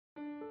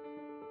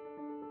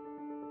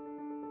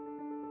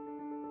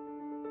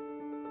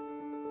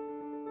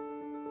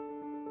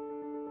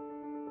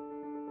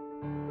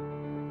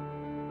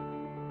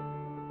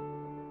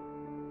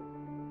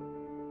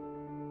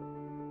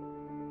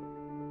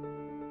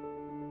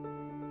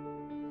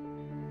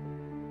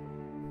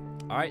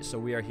All right, so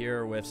we are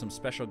here with some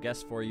special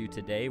guests for you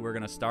today. We're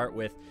going to start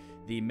with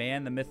the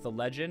man, the myth, the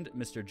legend,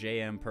 Mr.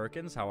 J.M.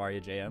 Perkins. How are you,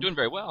 J.M.? Doing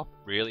very well.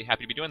 Really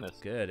happy to be doing this.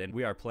 Good, and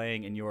we are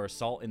playing in your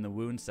Salt in the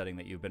Wound setting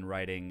that you've been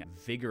writing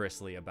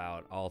vigorously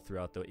about all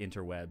throughout the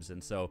interwebs.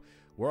 And so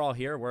we're all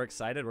here. We're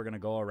excited. We're going to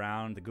go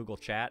around the Google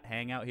Chat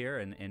hangout here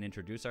and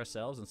introduce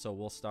ourselves. And so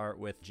we'll start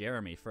with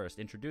Jeremy first.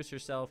 Introduce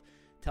yourself.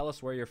 Tell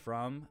us where you're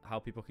from, how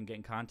people can get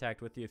in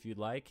contact with you if you'd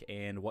like,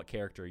 and what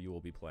character you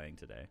will be playing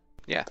today.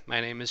 Yeah, my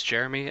name is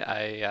Jeremy.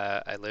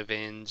 I live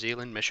in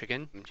Zeeland,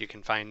 Michigan. You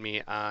can find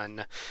me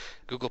on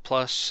Google+,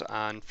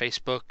 on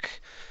Facebook,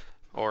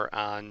 or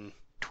on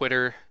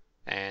Twitter,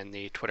 and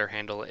the Twitter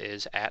handle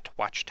is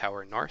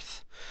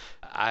 @WatchtowerNorth.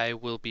 I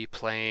will be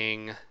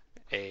playing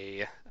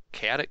a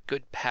chaotic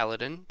good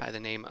paladin by the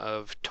name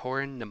of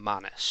Torin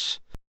Nemanis.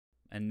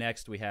 And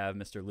next we have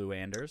Mr. Lou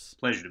Anders.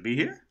 Pleasure to be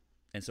here.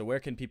 And so where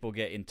can people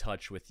get in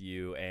touch with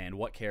you, and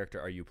what character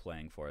are you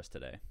playing for us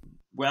today?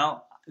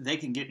 Well, they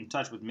can get in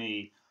touch with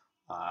me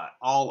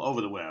all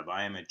over the web.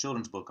 I am a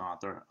children's book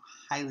author,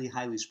 highly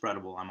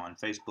spreadable. I'm on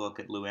Facebook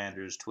at Lou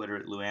Anders, Twitter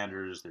at Lou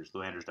Anders. There's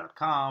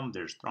louanders.com.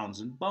 There's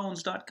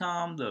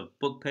thronesandbones.com, the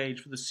book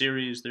page for the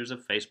series. There's a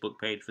Facebook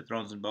page for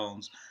Thrones and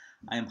Bones.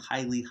 I am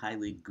highly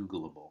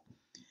Googleable.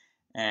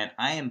 And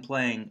I am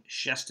playing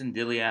Sheston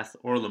Diliath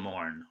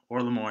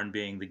Orlemorn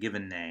being the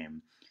given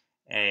name,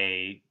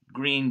 a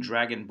green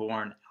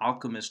dragonborn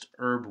alchemist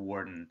herb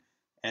warden,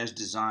 as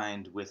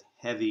designed with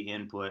heavy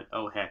input.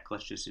 Oh, heck,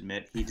 let's just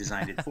admit he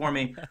designed it for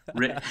me.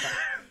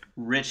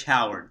 Rich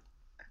Howard.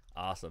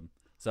 Awesome.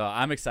 So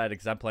I'm excited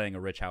because I'm playing a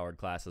Rich Howard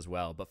class as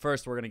well. But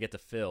first, we're going to get to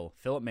Phil.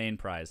 Phil at Main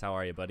Prize. How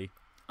are you, buddy?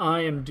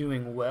 I am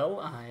doing well.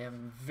 I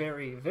am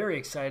very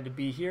excited to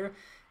be here.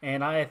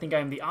 And I think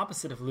I'm the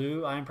opposite of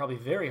Lou. I am probably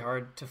very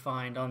hard to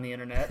find on the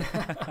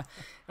internet.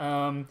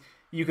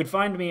 You could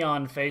find me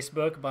on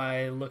Facebook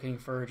by looking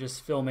for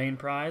just Phil Main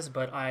Prize,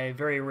 but I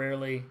very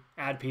rarely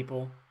add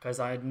people because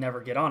I never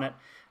get on it.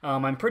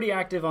 I'm pretty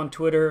active on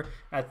Twitter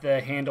at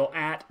the handle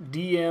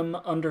 @DM_Main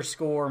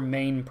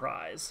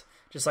Prize.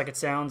 Just like it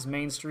sounds,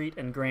 Main Street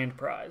and Grand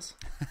Prize.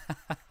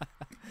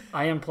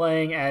 I am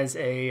playing as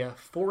a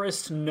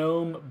forest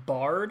gnome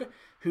bard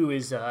who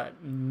is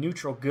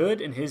neutral good,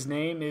 and his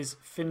name is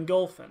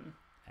Fingolfin.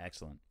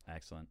 Excellent.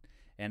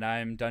 And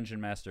I'm Dungeon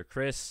Master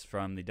Chris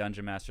from the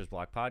Dungeon Masters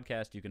Blog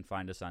Podcast. You can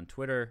find us on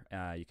Twitter.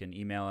 You can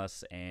email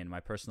us, and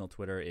my personal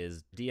Twitter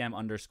is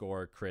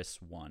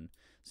DM_Chris1.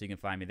 So you can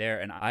find me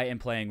there. And I am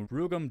playing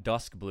Rugum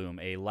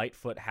Duskbloom, a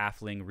Lightfoot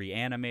halfling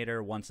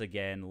reanimator, once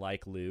again,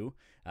 like Lou,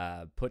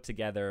 put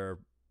together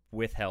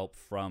with help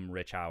from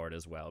Rich Howard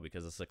as well,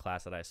 because it's a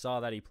class that I saw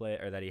that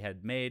he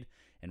had made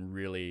and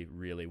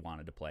really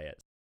wanted to play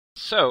it.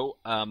 So,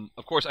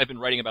 of course, I've been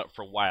writing about it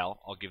for a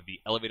while. I'll give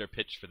the elevator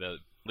pitch for the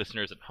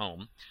listeners at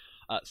home.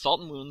 Salt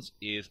and Wounds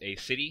is a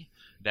city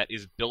that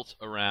is built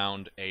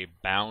around a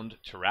bound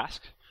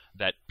Tarask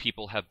that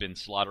people have been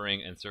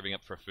slaughtering and serving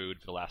up for food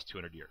for the last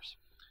 200 years.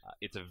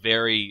 It's a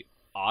very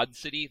odd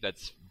city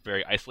that's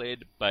very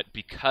isolated, but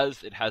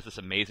because it has this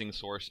amazing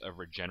source of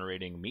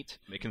regenerating meat,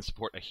 it can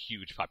support a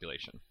huge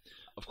population.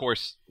 Of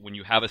course, when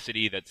you have a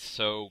city that's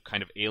so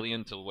kind of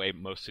alien to the way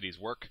most cities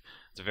work,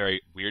 it's a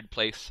very weird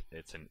place,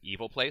 it's an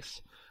evil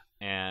place,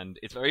 and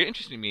it's very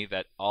interesting to me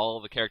that all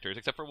the characters,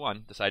 except for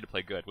one, decide to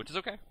play good, which is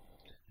okay.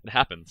 It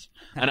happens.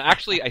 And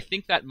actually, I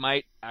think that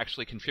might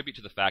actually contribute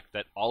to the fact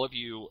that all of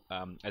you,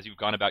 as you've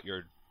gone about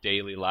your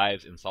daily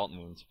lives in Salt and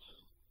Wounds,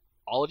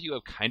 all of you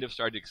have kind of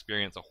started to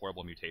experience a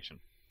horrible mutation.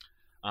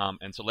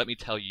 And so let me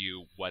tell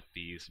you what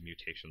these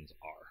mutations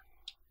are.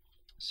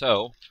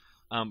 So,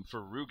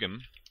 for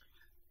Rugum,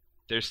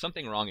 there's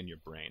something wrong in your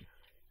brain.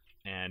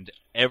 And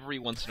every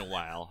once in a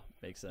while,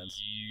 makes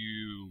sense,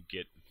 you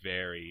get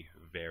very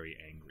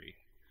angry.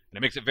 And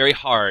it makes it very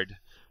hard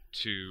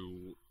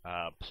to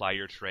ply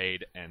your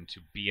trade and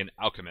to be an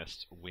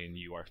alchemist when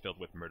you are filled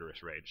with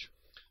murderous rage.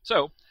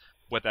 So,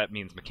 what that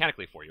means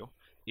mechanically for you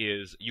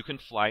is you can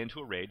fly into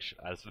a rage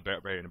as the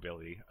barbarian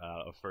ability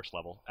of first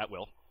level at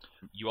will.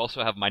 You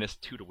also have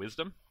 -2 to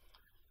wisdom,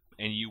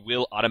 and you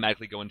will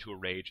automatically go into a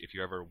rage if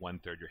you're ever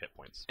 1/3 your hit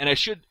points. And I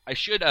should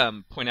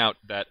point out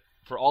that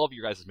for all of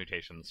your guys'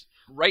 mutations,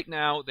 right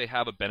now they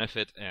have a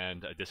benefit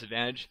and a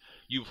disadvantage.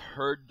 You've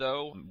heard,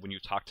 though, when you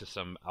talk to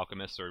some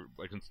alchemists, or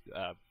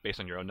based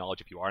on your own knowledge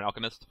if you are an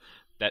alchemist,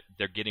 that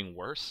they're getting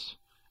worse.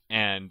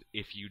 And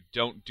if you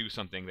don't do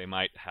something, they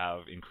might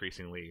have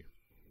increasingly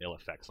ill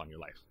effects on your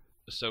life.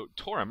 So,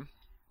 Torim,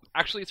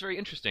 actually it's very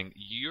interesting.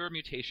 Your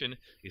mutation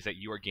is that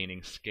you are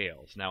gaining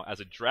scales. Now, as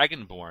a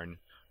Dragonborn,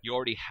 you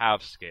already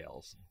have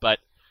scales, but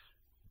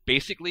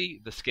basically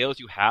the scales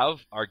you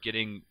have are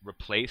getting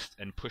replaced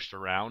and pushed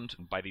around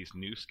by these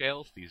new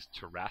scales, these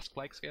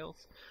Tarask-like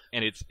scales,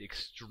 and it's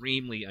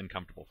extremely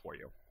uncomfortable for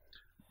you.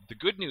 The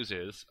good news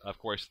is, of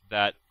course,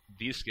 that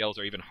these scales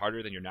are even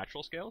harder than your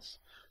natural scales,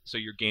 so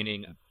you're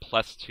gaining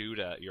 +2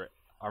 to your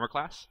armor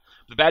class.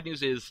 The bad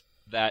news is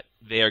that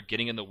they are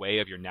getting in the way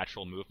of your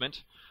natural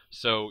movement,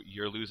 so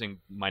you're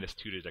losing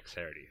 -2 to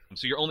dexterity.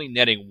 So you're only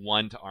netting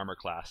 1 to armor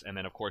class, and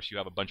then of course you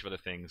have a bunch of other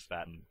things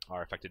that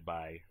are affected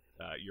by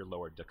your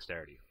lower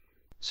dexterity.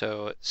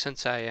 So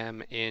since I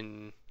am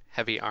in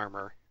heavy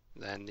armor,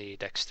 then the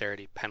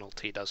dexterity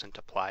penalty doesn't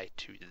apply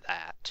to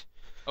that.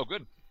 Oh,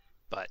 good.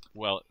 But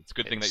well, it's a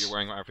good thing that you're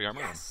wearing heavy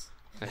armor. Yes.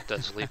 It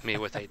does leave me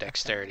with a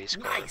dexterity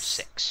score of Nice.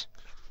 6.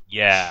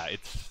 Yeah,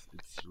 it's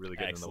really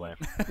getting in the way.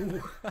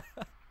 Excellent.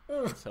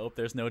 Let's hope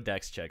there's no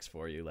dex checks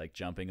for you, like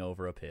jumping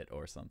over a pit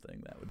or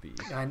something. That would be.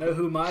 I know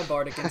who my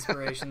bardic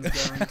inspiration's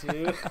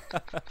going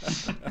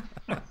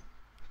to.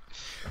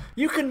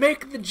 You can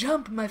make the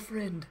jump, my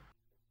friend.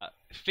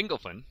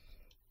 Fingalfin,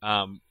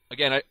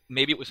 again,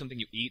 maybe it was something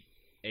you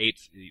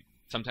ate.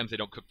 Sometimes they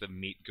don't cook the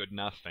meat good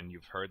enough, and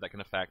you've heard that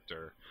can affect,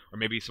 or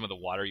maybe some of the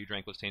water you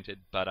drank was tainted.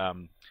 But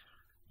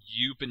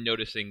you've been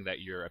noticing that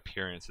your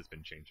appearance has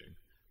been changing,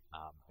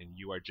 and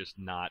you are just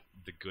not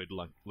the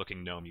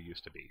good-looking gnome you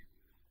used to be.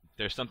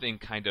 There's something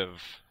kind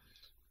of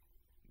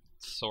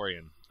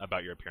Saurian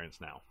about your appearance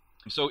now.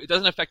 So it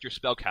doesn't affect your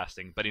spell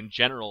casting, but in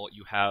general,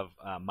 you have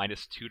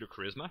 -2 to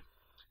charisma.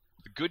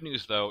 The good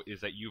news, though, is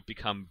that you've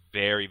become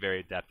very, very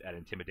adept at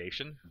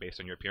intimidation based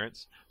on your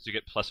appearance, so you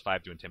get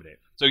 +5 to intimidate.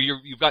 So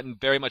you've gotten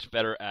very much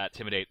better at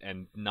intimidate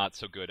and not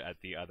so good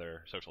at the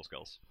other social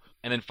skills.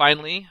 And then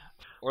finally,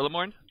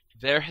 Orlamorn,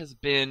 there has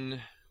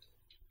been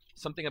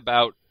something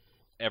about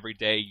every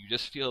day. You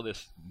just feel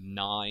this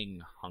gnawing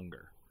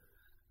hunger.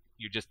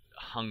 You're just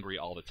hungry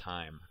all the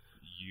time.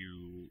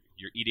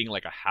 You're eating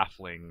like a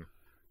halfling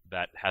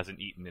that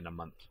hasn't eaten in a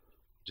month,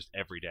 just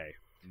every day.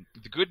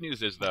 The good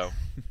news is, though,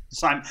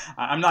 So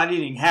I'm not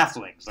eating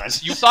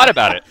halflings. you thought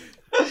about it.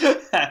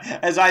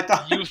 As I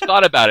thought. You've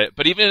thought about it,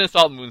 but even in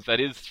Salt and Wounds, that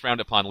is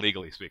frowned upon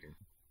legally speaking.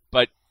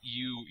 But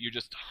you're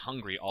just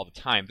hungry all the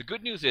time. The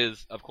good news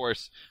is, of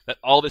course, that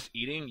all this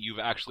eating, you've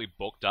actually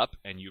bulked up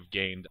and you've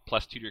gained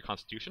 +2 to your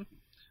constitution.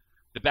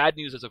 The bad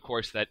news is, of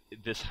course, that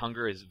this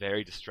hunger is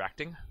very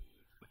distracting,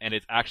 and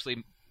it's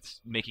actually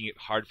making it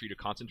hard for you to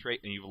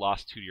concentrate, and you've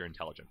lost 2 to your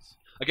intelligence.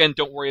 Again,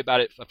 don't worry about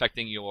it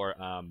affecting your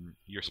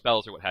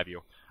spells or what have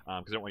you,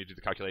 because I don't want you to do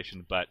the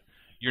calculation. But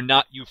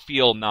you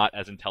feel not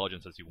as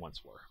intelligent as you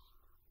once were.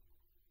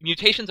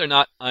 Mutations are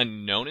not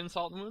unknown in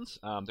Salt and Wounds.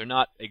 They're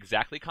not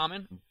exactly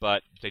common,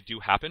 but they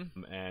do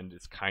happen, and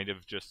it's kind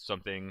of just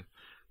something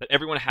that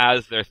everyone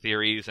has their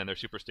theories and their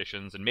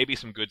superstitions, and maybe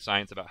some good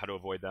science about how to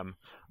avoid them.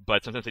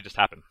 But sometimes they just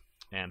happen,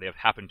 and they have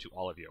happened to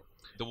all of you.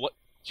 The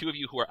 2 of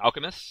you who are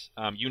alchemists,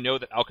 you know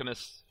that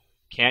alchemists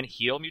can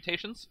heal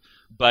mutations,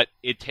 but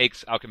it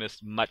takes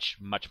alchemists much,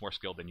 much more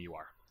skill than you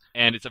are.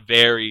 And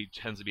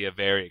tends to be a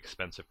very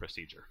expensive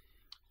procedure.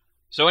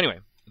 So anyway,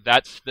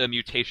 that's the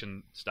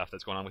mutation stuff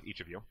that's going on with each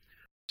of you.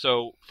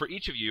 So for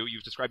each of you,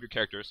 you've described your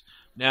characters.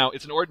 Now,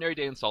 it's an ordinary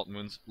day in Salt and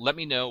Wounds. Let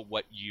me know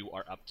what you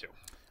are up to.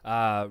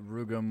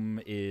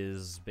 Rugum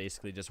is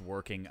basically just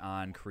working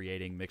on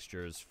creating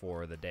mixtures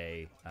for the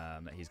day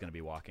that he's going to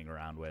be walking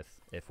around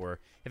with. If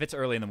it's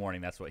early in the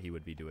morning, that's what he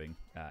would be doing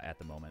at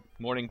the moment.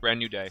 Morning, brand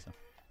new day. So,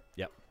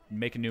 yep,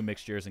 making new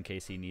mixtures in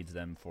case he needs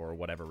them for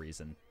whatever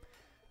reason,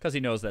 because he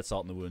knows that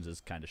Salt in the Wounds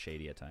is kind of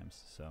shady at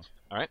times. So,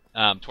 all right,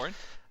 Torin.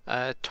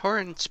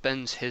 Torin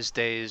spends his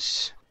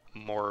days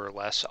more or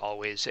less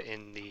always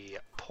in the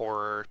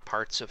poorer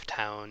parts of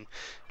town,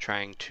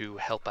 trying to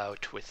help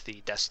out with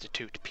the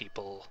destitute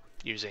people,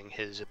 using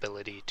his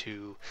ability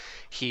to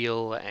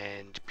heal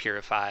and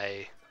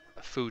purify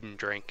food and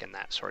drink and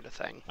that sort of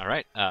thing. All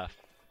right,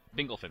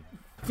 Fingalfin.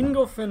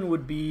 Fingalfin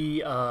would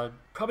be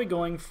probably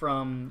going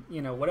from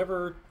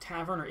whatever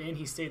tavern or inn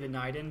he stayed the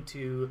night in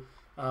to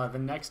the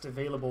next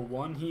available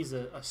one. He's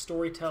a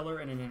storyteller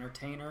and an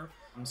entertainer.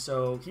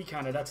 So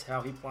that's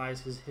how he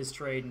plies his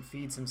trade and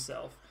feeds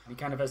himself. He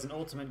kind of has an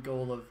ultimate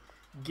goal of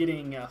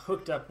getting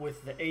hooked up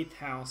with the 8th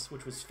house,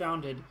 which was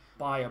founded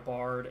by a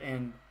bard,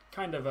 and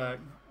kind of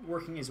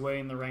working his way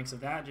in the ranks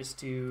of that just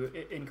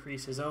to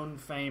increase his own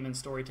fame and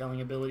storytelling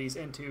abilities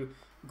and to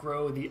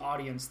grow the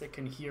audience that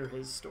can hear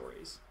his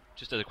stories.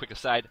 Just as a quick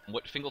aside,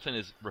 what Fingalfin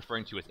is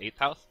referring to as 8th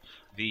house,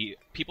 the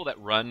people that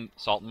run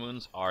Salt and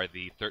Wounds are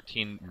the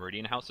 13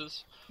 Meridian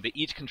houses. They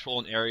each control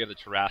an area of the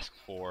Tarrasque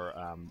for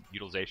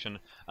utilization,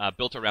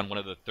 built around one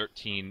of the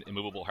 13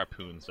 immovable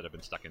harpoons that have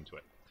been stuck into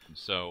it.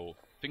 So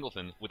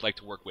Fingalfin would like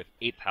to work with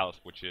 8th house,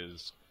 which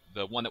is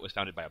the one that was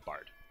founded by a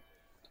bard,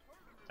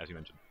 as you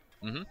mentioned.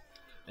 Mm-hmm.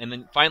 And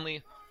then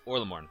finally,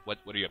 Orlamorn, what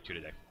are you up to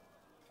today?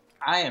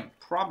 I am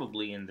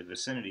probably in the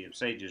vicinity of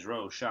Sage's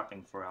Row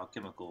shopping for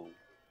alchemical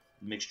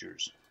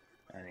mixtures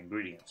and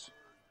ingredients.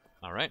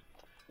 All right.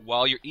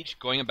 While you're each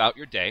going about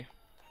your day,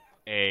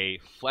 a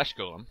flesh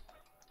golem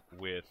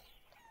with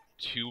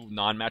 2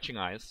 non-matching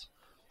eyes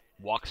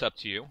walks up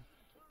to you,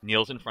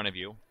 kneels in front of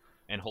you,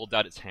 and holds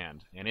out its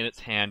hand. And in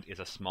its hand is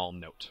a small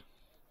note.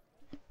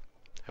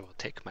 I will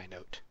take my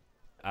note.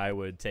 I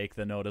would take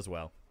the note as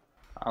well.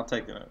 I'll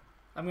take the note.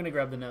 I'm going to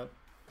grab the note.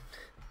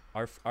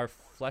 Are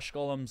flesh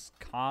golems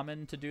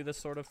common to do this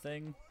sort of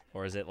thing?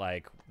 Or is it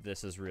like,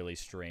 this is really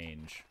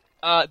strange?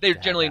 They're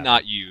generally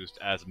not used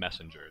as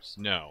messengers.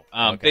 No.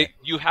 Okay.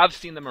 You have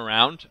seen them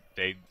around.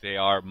 They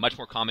are much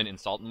more common in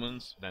Salt and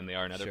Wounds than they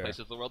are in other places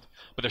of the world,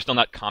 but they're still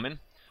not common.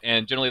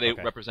 And generally, they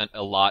represent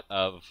a lot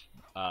of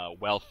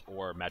wealth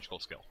or magical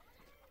skill.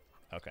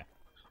 Okay.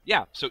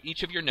 Yeah, so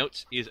each of your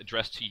notes is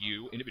addressed to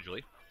you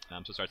individually. So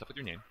it starts off with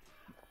your name.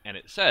 And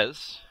it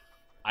says,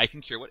 I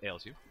can cure what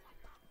ails you.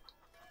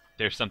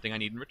 There's something I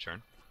need in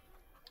return.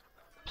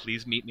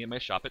 Please meet me at my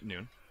shop at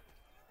noon.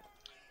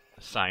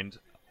 Signed,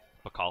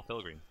 Bacall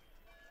Filgreen.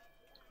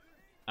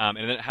 And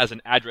then it has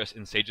an address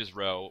in Sage's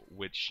Row,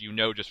 which you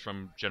know just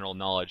from general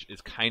knowledge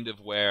is kind of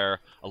where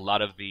a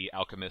lot of the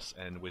alchemists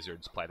and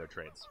wizards ply their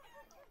trades.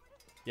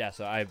 Yeah,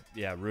 so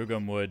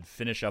Rugum would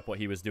finish up what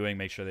he was doing,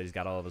 make sure that he's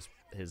got all of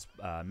his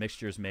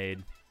mixtures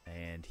made,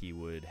 and he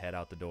would head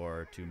out the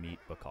door to meet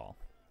Bacall.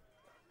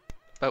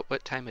 About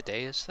what time of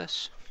day is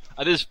this?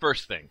 This is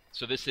first thing.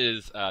 So this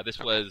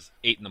was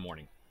 8 in the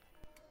morning.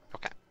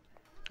 Okay.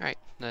 All right.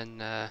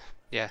 Then,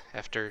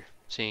 after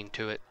seeing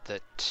to it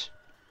that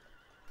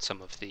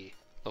some of the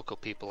local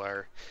people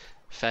are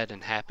fed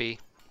and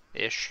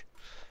happy-ish,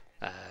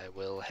 I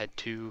will head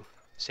to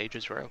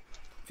Sage's Row.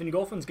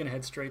 Fingolfin's going to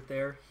head straight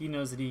there. He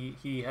knows that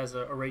he has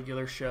a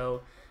regular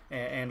show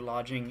and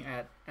lodging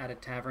at a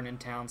tavern in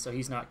town, so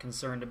he's not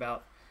concerned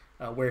about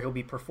where he'll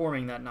be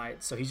performing that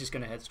night, so he's just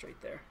going to head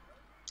straight there.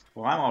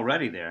 Well, I'm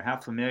already there. How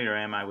familiar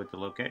am I with the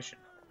location?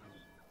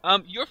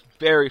 You're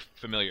very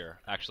familiar,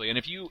 actually. And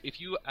if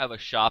you have a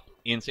shop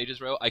in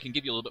Sage's Row, I can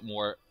give you a little bit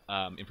more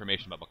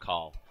information about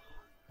Bacall.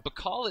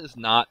 Bacall is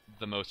not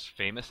the most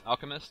famous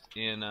alchemist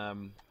in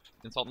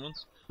Salt and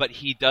Wounds, but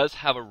he does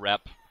have a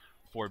rep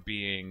for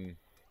being...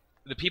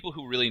 The people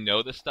who really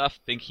know this stuff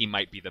think he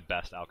might be the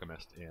best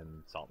alchemist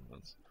in Salt and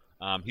Wounds.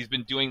 He's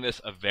been doing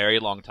this a very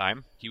long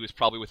time. He was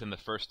probably within the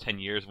first 10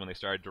 years when they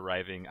started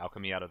deriving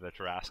alchemy out of the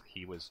Tarrasque.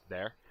 He was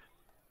there.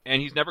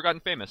 And he's never gotten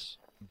famous.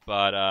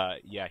 But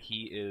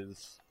he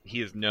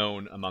is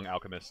known among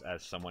alchemists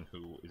as someone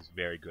who is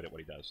very good at what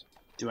he does.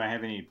 Do I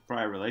have any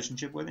prior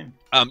relationship with him?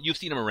 You've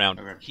seen him around.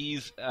 Okay.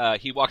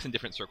 He walks in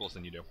different circles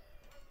than you do.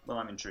 Well,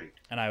 I'm intrigued.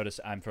 And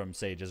I'm from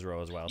Sage's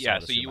Row as well. Yeah,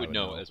 so so you would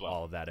know as well.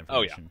 All of that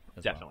information.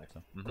 As definitely.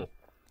 Well, so. Cool.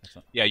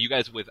 Excellent. Yeah, you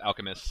guys with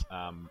alchemists.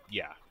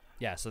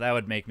 Yeah, so that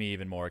would make me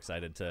even more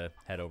excited to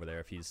head over there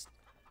if he's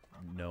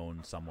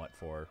known somewhat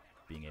for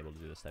being able to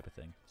do this type of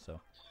thing.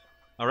 So.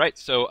 All right,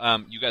 so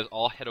you guys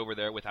all head over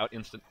there without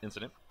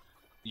incident.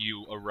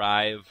 You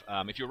arrive.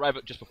 If you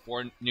arrive just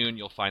before noon,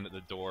 you'll find that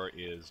the door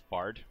is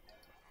barred.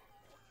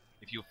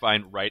 If you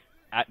find right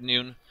at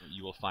noon,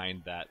 you will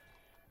find that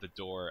the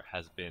door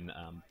has been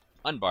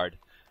unbarred,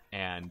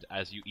 and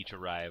as you each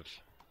arrive,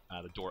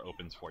 the door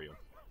opens for you.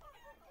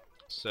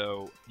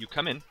 So you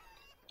come in,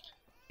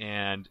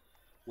 and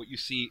what you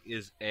see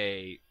is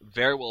a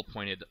very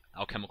well-appointed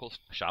alchemical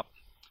shop,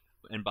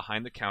 and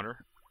behind the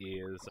counter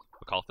is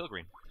Bacall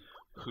Filgreen,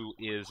 who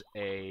is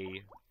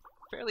a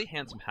fairly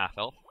handsome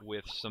half-elf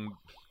with some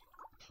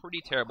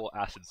pretty terrible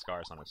acid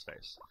scars on his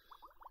face.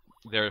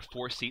 There are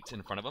 4 seats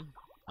in front of him,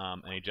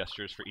 and he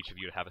gestures for each of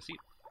you to have a seat.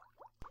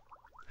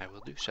 I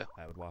will do so.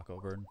 I would walk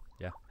over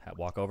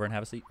and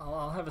have a seat.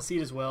 I'll have a seat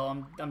as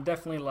well. I'm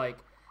definitely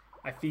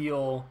I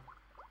feel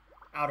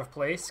out of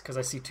place because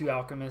I see 2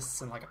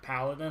 alchemists and a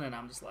paladin, and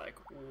I'm just like,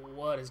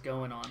 what is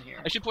going on here?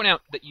 I should point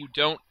out that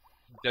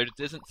there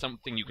isn't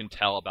something you can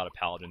tell about a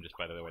paladin just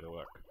by the way they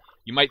look.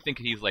 You might think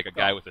he's like a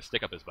guy with a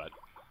stick up his butt.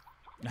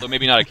 So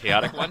maybe not a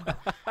chaotic one.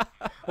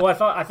 Well,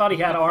 I thought he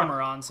had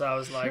armor on, so I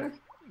was like,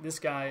 this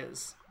guy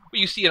is... But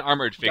you see an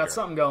armored figure. Got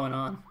something going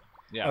on.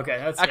 Yeah. Okay,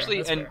 that's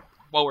actually, fair. and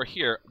while we're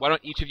here, why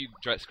don't each of you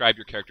describe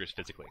your characters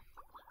physically?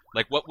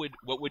 What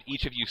would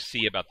each of you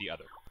see about the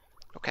other?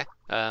 Okay.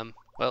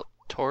 Well,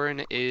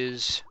 Torin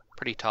is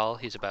pretty tall.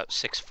 He's about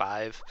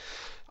 6'5",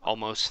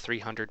 almost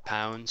 300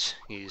 pounds.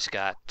 He's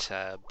got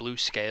blue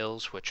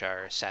scales, which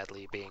are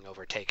sadly being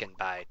overtaken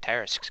by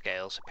Tarrasque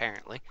scales,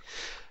 apparently.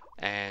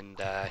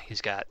 And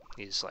he's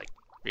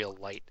real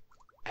light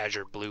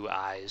azure blue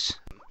eyes,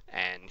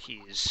 and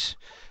he's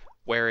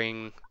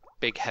wearing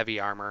big heavy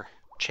armor,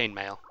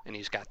 chainmail, and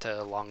he's got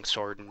a long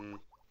sword and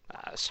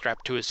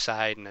strapped to his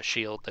side and a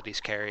shield that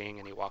he's carrying,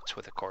 and he walks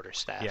with a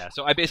quarterstaff. Yeah,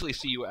 so I basically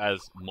see you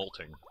as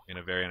molting in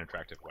a very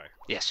unattractive way.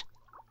 Yes.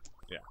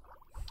 Yeah.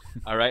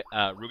 All right,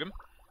 Rugum?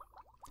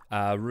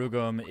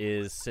 Rugum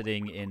is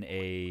sitting in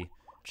a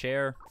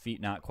chair,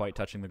 feet not quite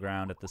touching the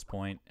ground at this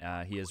point.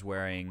 He is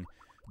wearing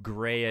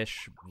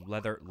grayish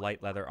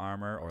light leather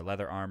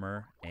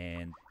armor,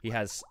 and he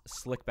has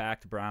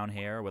slick-backed brown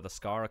hair with a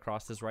scar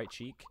across his right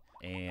cheek,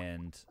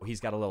 and he's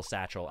got a little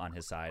satchel on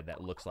his side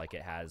that looks like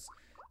it has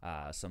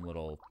some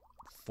little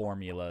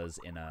formulas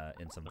in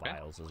some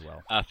vials as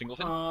well.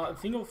 Fingolfin?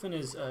 Fingolfin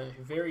is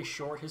very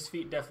short. His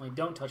feet definitely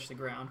don't touch the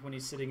ground when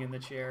he's sitting in the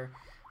chair.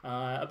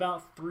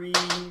 About 3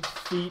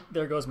 feet,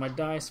 there goes my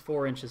dice,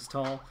 4 inches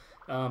tall.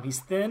 He's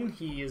thin,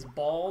 he is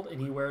bald,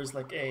 and he wears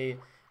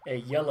a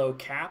yellow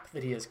cap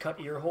that he has cut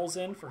ear holes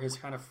in for his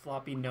kind of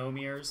floppy gnome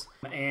ears.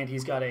 And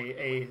he's got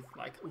a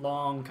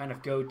long kind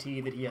of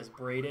goatee that he has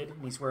braided.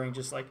 And he's wearing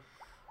just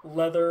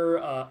leather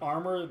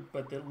armor,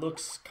 but that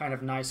looks kind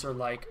of nicer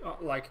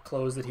like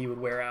clothes that he would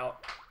wear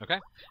out. Okay.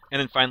 And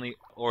then finally,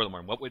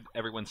 Orlamorn. What would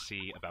everyone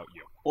see about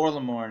you?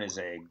 Orlamorn is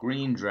a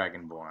green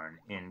dragonborn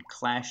in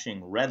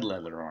clashing red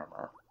leather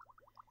armor.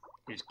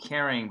 He's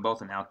carrying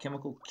both an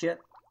alchemical kit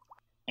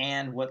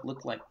and what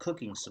look like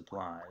cooking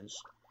supplies,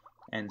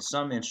 and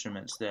some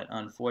instruments that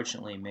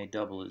unfortunately may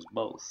double as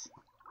both.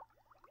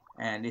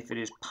 And if it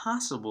is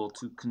possible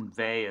to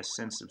convey a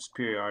sense of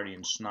superiority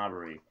and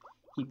snobbery,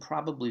 he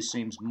probably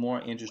seems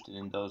more interested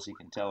in those he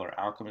can tell are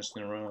alchemists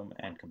in the room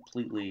and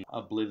completely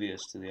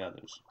oblivious to the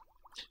others.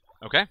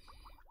 Okay.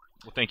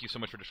 Well, thank you so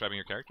much for describing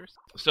your characters.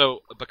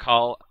 So,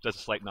 Bakal does a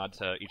slight nod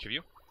to each of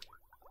you.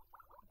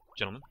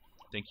 Gentlemen,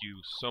 thank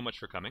you so much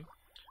for coming.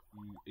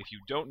 If you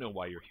don't know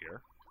why you're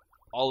here,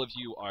 all of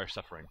you are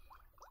suffering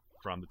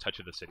from the touch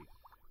of the city.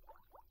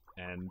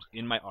 And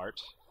in my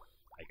art,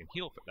 I can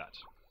heal for that.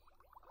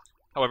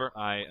 However,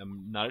 I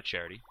am not a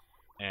charity,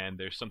 and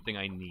there's something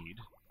I need,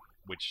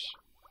 which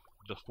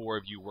the four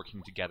of you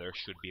working together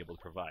should be able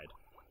to provide.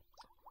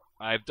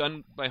 I've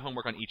done my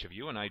homework on each of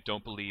you, and I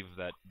don't believe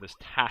that this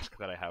task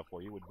that I have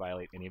for you would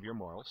violate any of your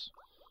morals.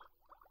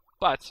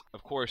 But,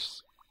 of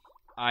course,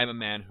 I'm a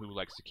man who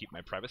likes to keep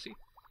my privacy.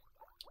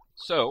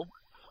 So,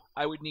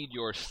 I would need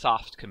your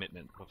soft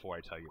commitment before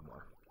I tell you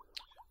more.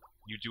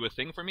 You do a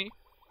thing for me,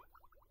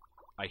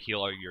 I heal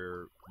all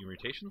your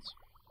mutations,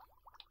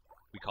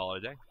 we call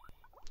it a day.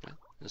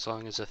 As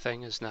long as a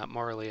thing is not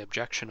morally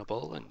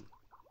objectionable and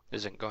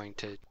isn't going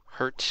to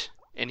hurt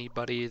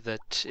anybody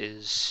that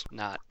is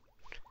not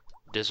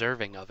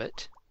deserving of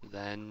it,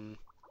 then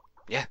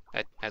yeah,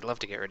 I'd love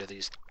to get rid of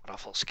these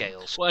awful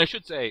scales. Well, I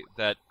should say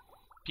that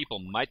people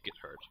might get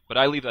hurt, but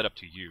I leave that up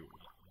to you.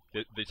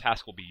 The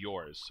task will be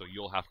yours, so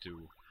you'll have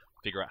to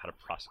figure out how to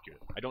prosecute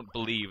it. I don't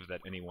believe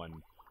that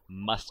anyone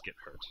must get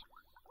hurt.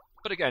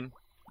 But again,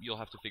 you'll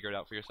have to figure it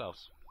out for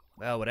yourselves.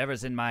 Well,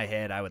 whatever's in my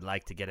head, I would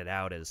like to get it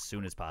out as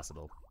soon as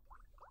possible.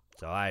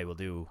 So I will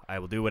do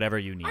whatever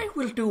you need. I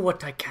will do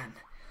what I can.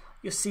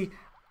 You see,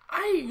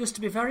 I used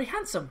to be very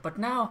handsome, but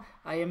now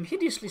I am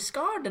hideously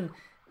scarred, and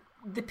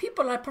the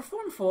people I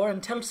perform for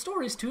and tell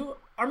stories to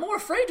are more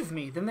afraid of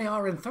me than they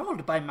are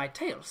enthralled by my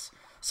tales.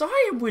 So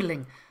I am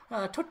willing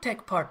to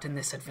take part in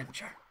this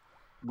adventure.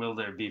 Will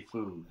there be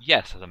food?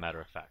 Yes, as a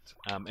matter of fact.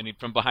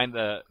 From behind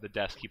the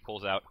desk, he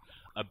pulls out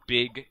a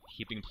big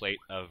heaping plate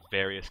of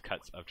various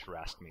cuts of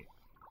Tarrasque meat.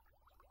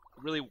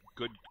 Really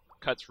good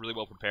cuts, really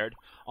well prepared.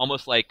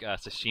 Almost like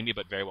sashimi,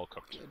 but very well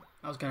cooked.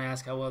 I was going to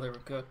ask how well they were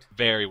cooked.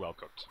 Very well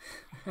cooked.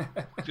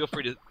 Feel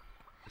free to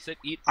sit,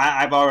 eat.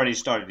 I've already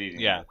started eating.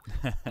 Yeah.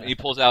 He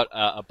pulls out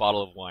a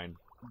bottle of wine.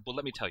 But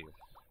let me tell you,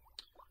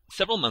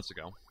 several months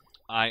ago,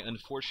 I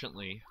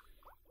unfortunately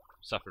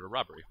suffered a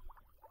robbery.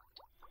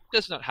 It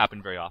does not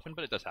happen very often,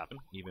 but it does happen,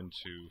 even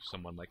to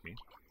someone like me.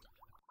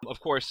 Of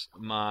course,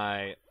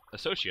 my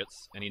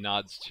associates, and he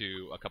nods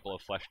to a couple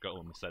of flesh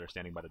golems that are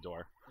standing by the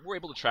door, were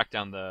able to track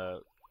down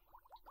the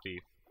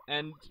thief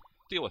and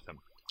deal with him.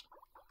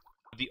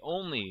 The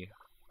only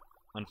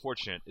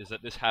unfortunate is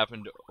that this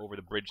happened over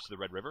the bridge to the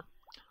Red River,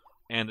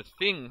 and the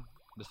thing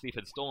the thief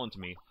had stolen to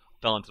me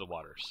fell into the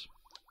waters.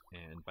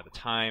 And by the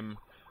time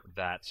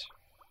that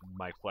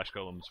my flesh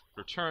golems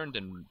returned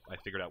and I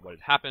figured out what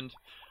had happened,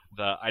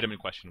 the item in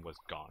question was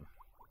gone.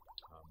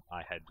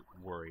 I had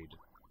worried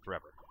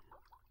forever.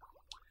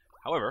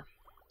 However,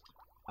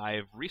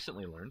 I've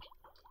recently learned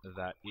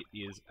that it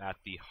is at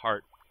the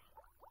heart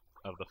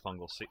of the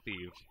fungal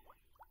thief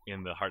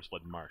in the Heart's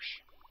Blood Marsh,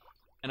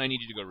 and I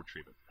need you to go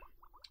retrieve it.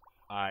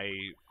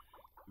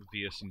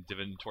 Via some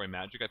divinatory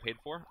magic I paid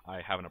for,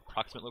 I have an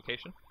approximate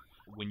location.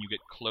 When you get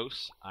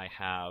close, I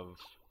have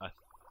an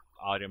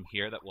item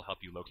here that will help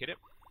you locate it,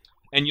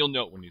 and you'll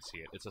know it when you see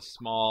it. It's a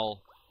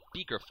small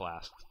beaker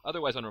flask,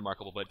 otherwise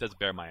unremarkable, but it does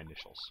bear my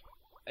initials.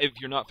 If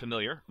you're not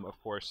familiar,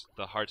 of course,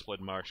 the Heart's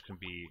Blood Marsh can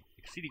be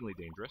exceedingly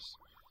dangerous,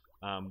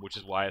 which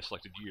is why I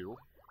selected you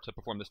to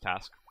perform this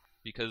task,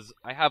 because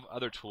I have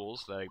other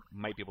tools that I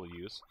might be able to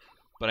use,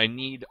 but I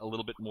need a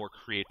little bit more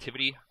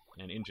creativity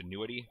and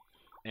ingenuity,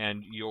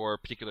 and your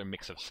particular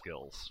mix of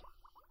skills.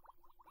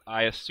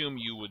 I assume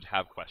you would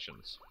have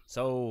questions.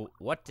 So,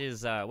 what's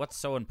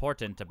so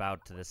important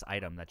about this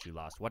item that you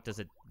lost? What does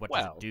it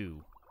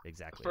do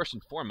exactly? First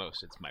and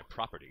foremost, it's my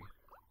property,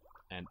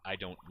 and I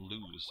don't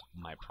lose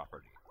my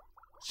property.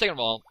 Second of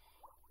all,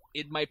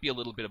 it might be a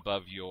little bit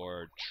above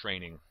your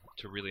training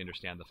to really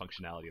understand the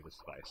functionality of this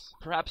device.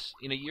 Perhaps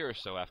in a year or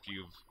so after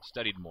you've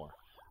studied more,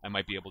 I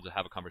might be able to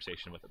have a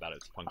conversation about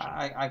its function.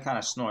 I kind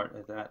of snort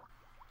at that.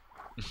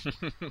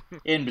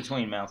 In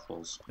between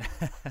mouthfuls.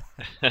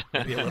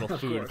 Maybe a little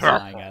food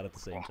flying out at the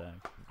same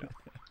time.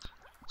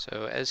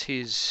 So as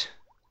he's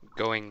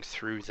going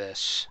through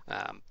this,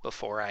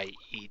 before I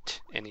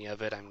eat any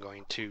of it, I'm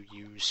going to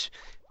use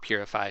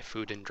Purify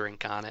Food and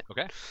Drink on it.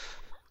 Okay.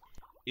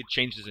 It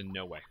changes in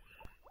no way.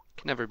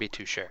 Can never be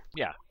too sure.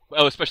 Yeah.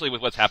 Oh, especially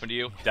with what's happened to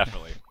you?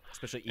 Definitely.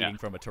 Especially eating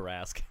from a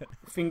Tarrasque.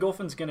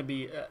 Fingolfin's going to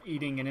be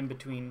eating, and in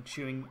between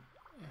chewing,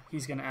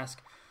 he's going to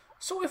ask,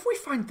 so if we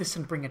find this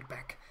and bring it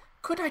back,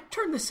 could I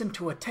turn this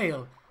into a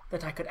tale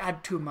that I could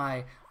add to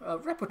my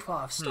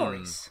repertoire of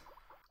stories?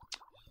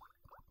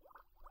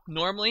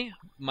 Normally,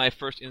 my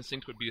first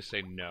instinct would be to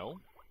say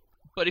no,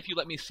 but if you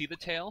let me see the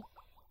tale,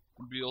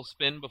 you'll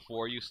spin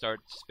before you start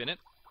to spin it,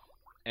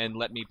 and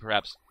let me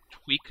perhaps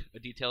tweak a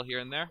detail here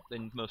and there,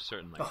 then most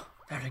certainly. Oh,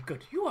 very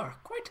good. You are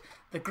quite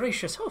the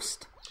gracious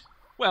host.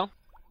 Well,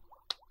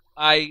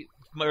 I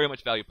very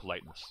much value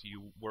politeness.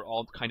 You were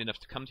all kind enough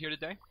to come here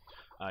today.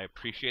 I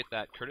appreciate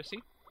that courtesy.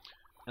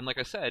 And like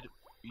I said,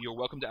 you're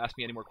welcome to ask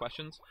me any more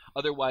questions.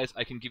 Otherwise,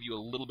 I can give you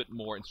a little bit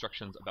more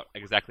instructions about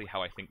exactly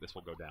how I think this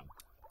will go down.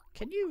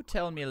 Can you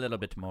tell me a little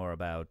bit more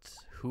about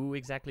who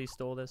exactly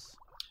stole this?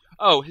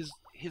 Oh,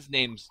 his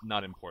name's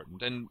not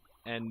important,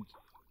 and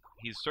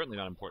he's certainly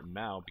not important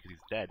now because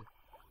he's dead.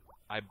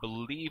 I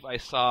believe I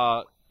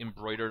saw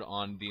embroidered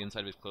on the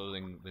inside of his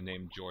clothing the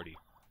name Geordie.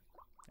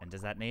 And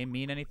does that name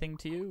mean anything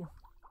to you?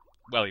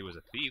 Well, he was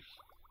a thief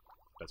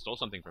that stole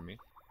something from me.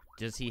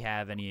 Does he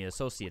have any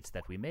associates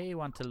that we may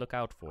want to look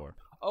out for?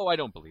 Oh, I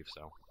don't believe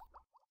so.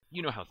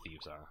 You know how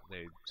thieves are.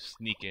 They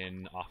sneak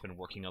in, often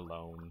working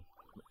alone.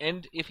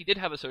 And if he did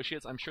have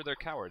associates, I'm sure they're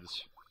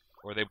cowards.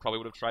 Or they probably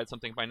would have tried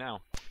something by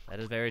now. That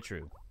is very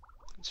true.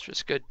 It's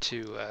just good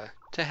to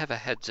have a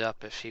heads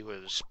up if he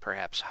was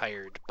perhaps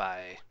hired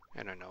by,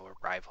 I don't know, a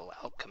rival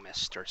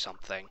alchemist or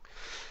something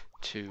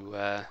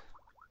to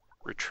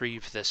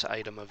retrieve this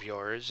item of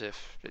yours.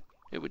 If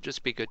it would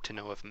just be good to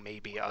know if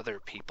maybe other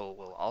people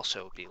will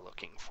also be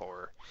looking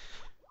for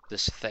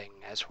this thing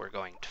as we're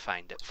going to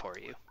find it for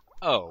you.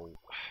 Oh,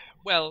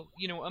 well,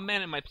 a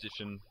man in my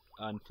position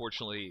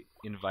unfortunately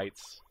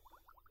invites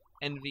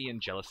envy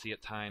and jealousy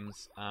at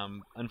times.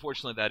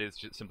 Unfortunately, that is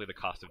just simply the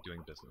cost of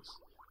doing business.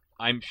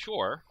 I'm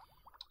sure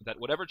that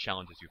whatever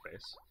challenges you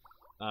face,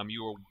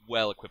 you are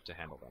well equipped to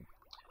handle them.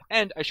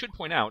 And I should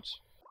point out,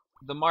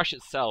 the marsh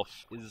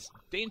itself is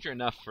danger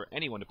enough for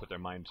anyone to put their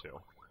mind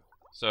to.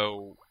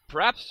 So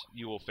perhaps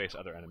you will face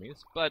other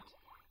enemies, but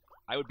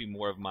I would be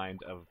more of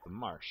mind of the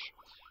marsh.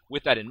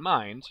 With that in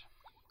mind,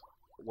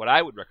 what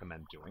I would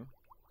recommend doing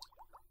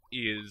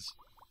is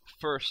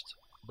first,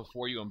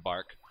 before you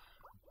embark,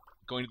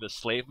 going to the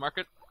slave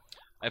market.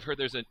 I've heard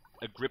there's a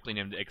Grippling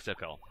named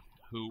Exekel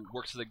who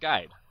works as a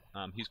guide.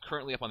 He's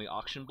currently up on the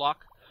auction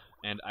block,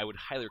 and I would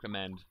highly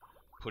recommend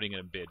putting in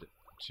a bid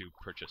to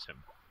purchase him.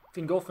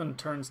 Fingolfin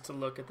turns to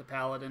look at the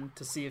paladin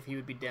to see if he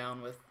would be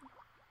down with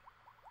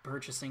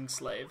purchasing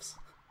slaves.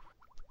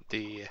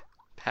 The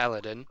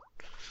paladin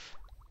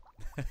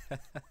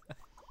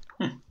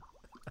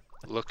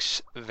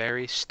looks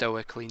very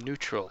stoically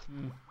neutral.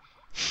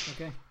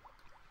 Okay.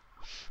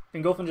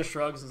 Fingolfin just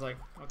shrugs and is like,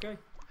 okay.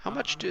 How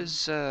much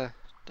does a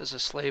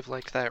slave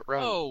like that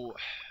run? Oh,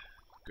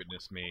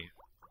 goodness me.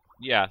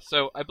 Yeah,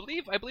 so I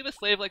believe a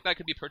slave like that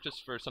could be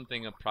purchased for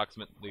something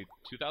approximately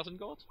 2,000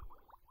 gold.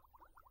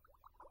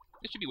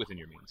 It should be within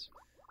your means.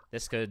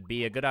 This could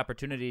be a good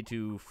opportunity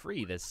to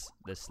free this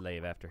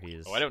slave after he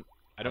is. Oh,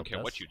 I don't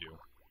care what you do.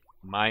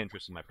 My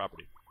interest is my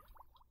property.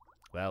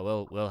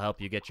 Well, we'll help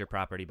you get your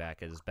property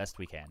back as best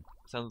we can.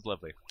 Sounds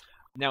lovely.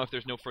 Now, if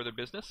there's no further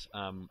business,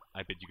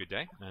 I bid you good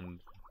day, and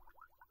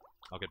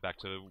I'll get back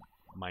to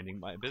minding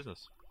my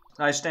business.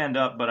 I stand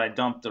up, but I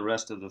dump the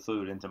rest of the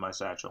food into my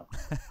satchel.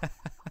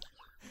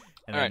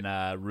 And then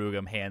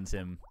Rugum hands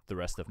him the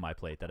rest of my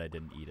plate that I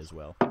didn't eat as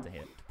well. To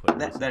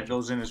put in That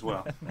goes in as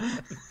well.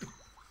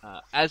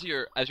 As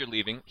you're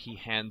leaving, he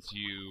hands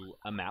you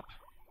a map,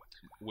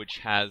 which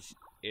has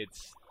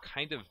its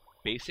kind of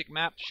basic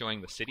map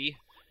showing the city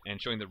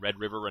and showing the Red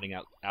River running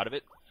out of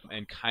it,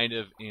 and kind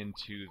of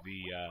into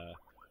the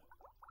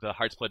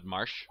Heartsblood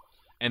Marsh.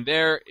 And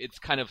there, it's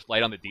kind of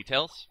light on the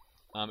details.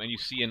 And you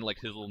see in like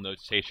his little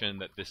notation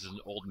that this is an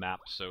old map,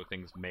 so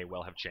things may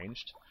well have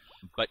changed.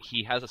 But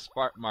he has a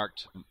spot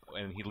marked,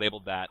 and he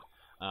labeled that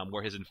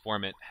where his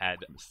informant had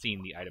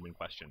seen the item in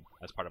question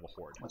as part of a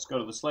hoard. Let's go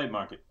to the slave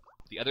market.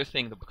 The other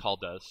thing that Bacall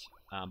does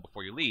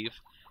before you leave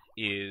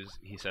is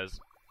he says,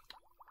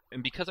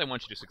 and because I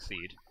want you to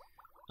succeed,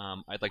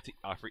 I'd like to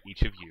offer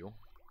each of you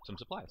some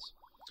supplies.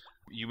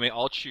 You may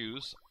all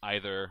choose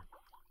either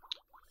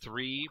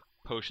 3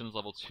 potions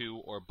level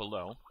 2 or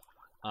below,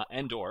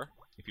 and/or,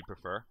 if you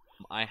prefer,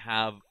 I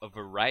have a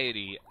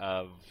variety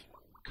of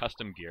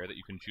custom gear that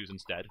you can choose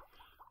instead.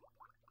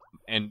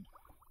 And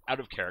out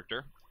of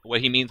character,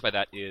 what he means by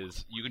that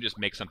is you can just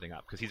make something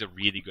up, because he's a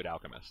really good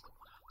alchemist.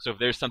 So if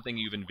there's something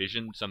you've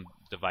envisioned, some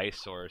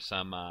device or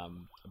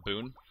some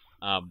boon,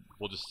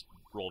 we'll just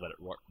roll that it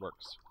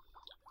works.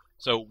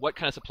 So what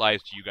kind of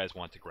supplies do you guys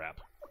want to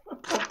grab?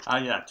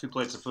 Yeah, 2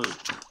 plates of food.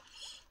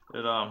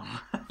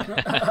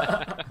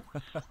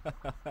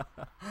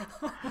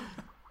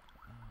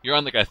 You're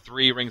on like a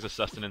 3 rings of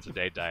sustenance a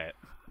day diet.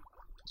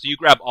 So you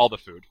grab all the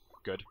food.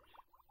 Good.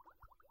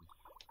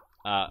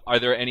 Are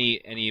there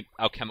any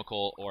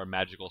alchemical or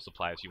magical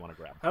supplies you want to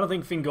grab? I don't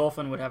think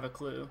Fingolfin would have a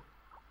clue.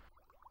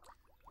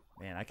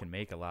 Man, I can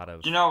make a lot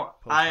of.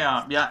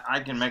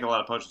 I can make a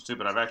lot of potions too.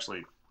 But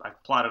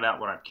I've plotted out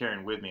what I'm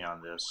carrying with me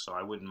on this, so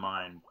I wouldn't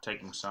mind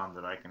taking some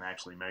that I can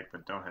actually make,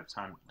 but don't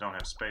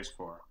have space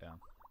for. Yeah.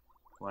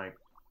 Like,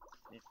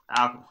 you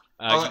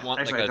want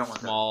actually, like a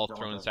small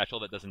thrown satchel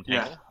that doesn't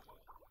tangle?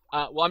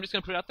 Yeah. Well, I'm just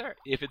gonna put it out there.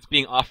 If it's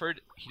being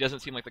offered, he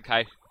doesn't seem like the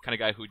kind of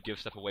guy who would give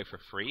stuff away for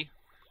free.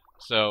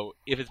 So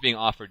if it's being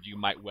offered, you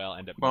might well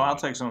end up. Well, I'll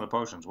needing it. take some of the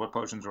potions. What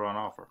potions are on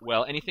offer?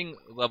 Well, anything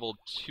level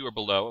 2 or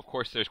below. Of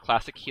course, there's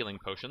classic healing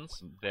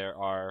potions. There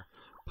are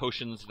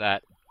potions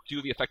that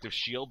do the effect of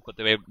shield, but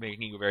they're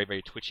making you very,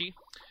 very twitchy.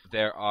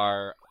 There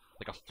are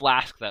like a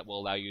flask that will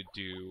allow you to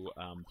do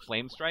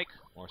flame strike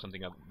or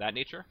something of that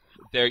nature.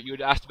 There, you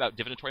had asked about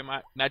divinatory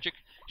magic.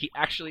 He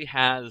actually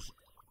has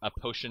a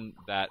potion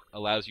that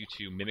allows you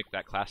to mimic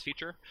that class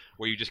feature,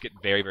 where you just get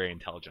very, very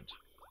intelligent.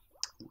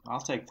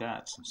 I'll take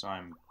that since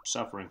I'm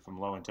suffering from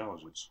low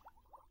intelligence,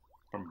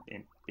 from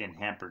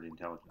hampered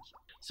intelligence.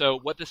 So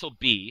what this will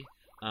be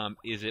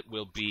is it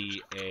will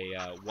be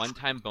a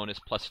one-time bonus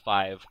plus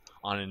 5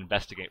 on an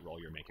investigate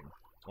roll you're making,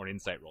 or an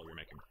insight roll you're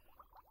making.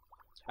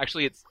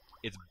 Actually, it's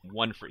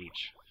 1 for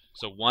each.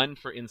 So 1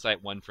 for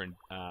insight, 1 for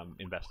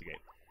investigate.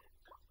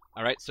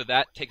 All right, so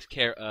that takes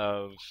care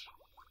of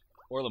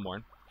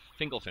Orlamorn.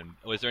 Fingelfin,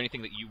 is there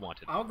anything that you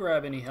wanted? I'll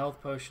grab any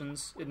health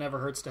potions. It never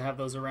hurts to have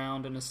those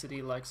around in a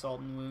city like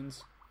Salt and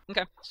Wounds.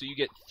 Okay, so you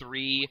get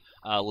 3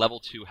 level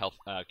 2 health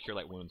cure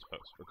light wounds or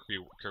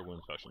cure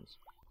wounds potions.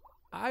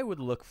 I would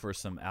look for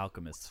some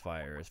Alchemist's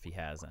Fire if he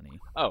has any.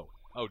 Oh,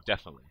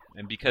 definitely.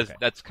 And because Okay.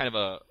 that's kind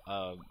of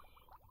a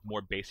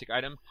more basic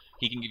item,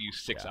 he can give you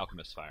 6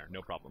 Alchemist's Fire,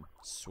 no problem.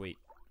 Sweet.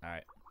 All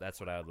right,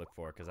 that's what I would look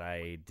for because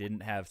I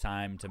didn't have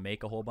time to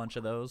make a whole bunch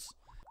of those,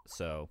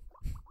 so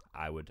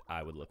I would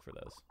look for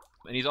those.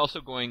 And he's also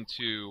going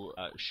to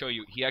show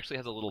you, he actually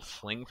has a little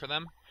sling for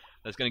them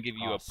that's going to give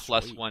you a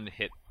plus sweet. 1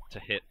 hit to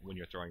hit when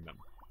you're throwing them.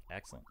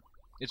 Excellent.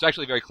 It's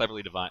actually very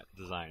cleverly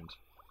designed.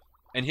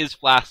 And his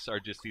flasks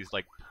are just these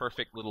like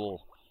perfect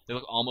little, they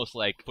look almost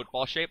like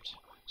football shaped,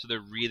 so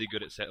they're really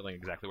good at settling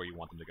exactly where you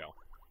want them to go.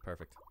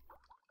 Perfect.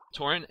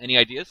 Torin, any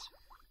ideas?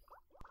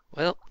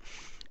 Well,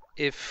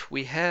 if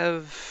he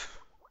has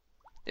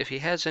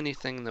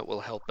anything that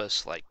will help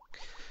us like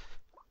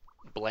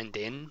blend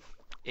in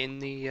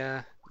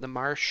the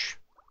marsh,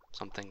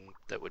 something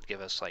that would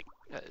give us like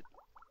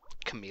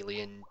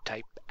chameleon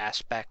type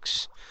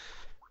aspects,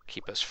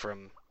 keep us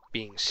from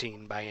being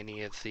seen by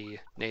any of the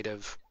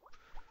native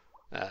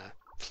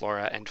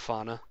flora and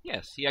fauna.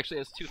 Yes, he actually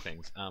has 2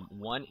 things.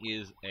 One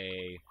is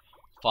a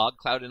fog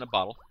cloud in a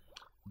bottle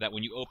that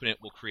when you open it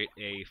will create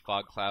a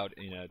fog cloud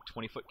in a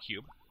 20-foot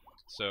cube,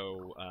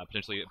 so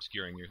potentially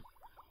obscuring you.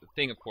 The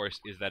thing, of course,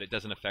 is that it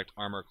doesn't affect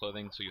armor or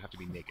clothing, so you have to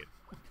be naked.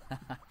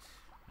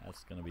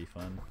 That's going to be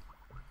fun.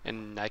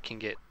 And I can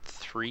get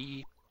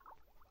 3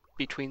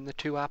 between the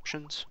 2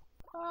 options.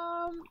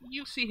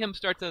 You see him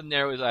start to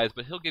narrow his eyes,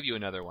 but he'll give you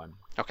another one.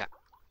 Okay.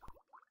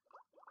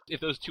 If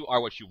those 2 are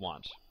what you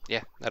want.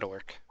 Yeah, that'll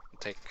work. I'll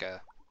take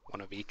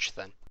 1 of each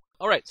then.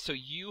 Alright, so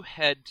you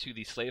head to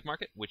the slave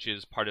market, which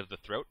is part of the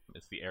Throat.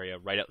 It's the area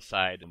right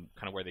outside and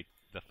kind of where the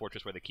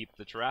fortress where they keep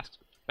the Tarrasque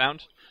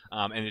bound.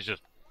 And there's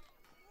just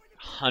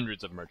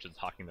hundreds of merchants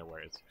hawking their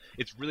wares.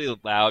 It's really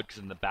loud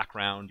because in the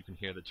background you can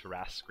hear the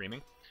Tarrasque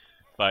screaming,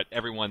 but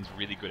everyone's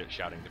really good at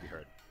shouting to be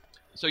heard.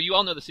 So you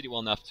all know the city well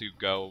enough to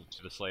go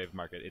to the slave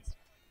market. It's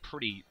a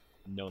pretty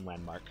known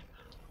landmark.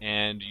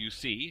 And you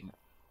see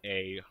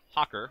a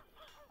hawker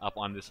up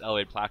on this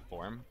elevated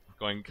platform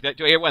going, do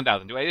I get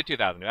 1,000? Do I get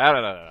 2,000?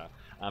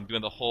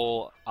 Doing the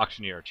whole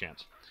auctioneer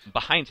chant.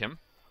 Behind him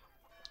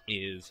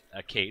is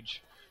a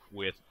cage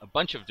with a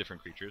bunch of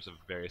different creatures of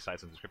various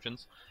sizes and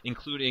descriptions,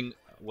 including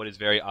what is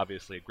very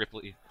obviously a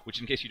gripply, which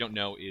in case you don't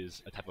know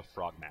is a type of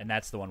frog man. And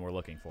that's the one we're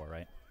looking for,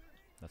 right?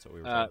 That's what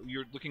we were told.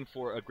 You're looking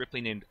for a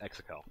gripply named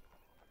Exekel.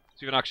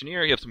 So you have an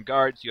auctioneer, you have some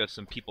guards, you have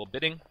some people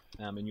bidding,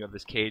 and you have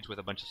this cage with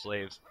a bunch of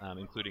slaves,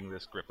 including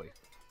this gripply.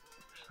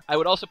 I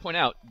would also point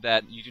out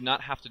that you do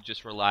not have to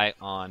just rely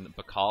on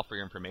Bakal for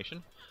your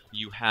information.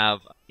 You have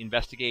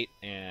investigate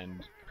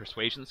and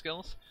persuasion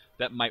skills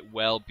that might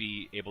well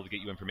be able to get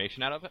you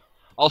information out of it.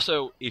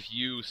 Also, if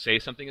you say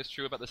something is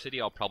true about the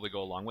city, I'll probably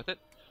go along with it.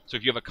 So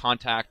if you have a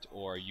contact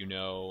or you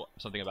know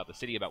something about the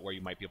city, about where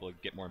you might be able to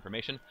get more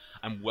information,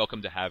 I'm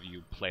welcome to have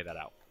you play that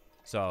out.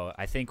 So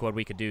I think what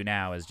we could do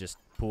now is just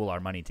pool our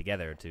money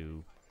together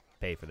to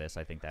pay for this.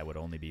 I think that would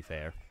only be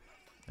fair,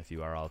 if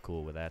you are all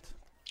cool with that.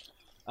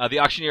 The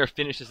auctioneer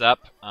finishes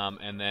up,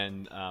 and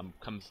then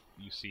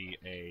you see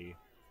a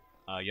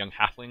young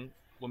halfling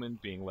woman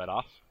being led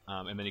off,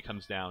 and then he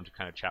comes down to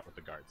kind of chat with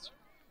the guards.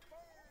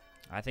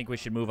 I think we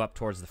should move up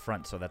towards the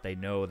front so that they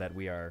know that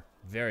we are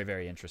very,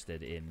 very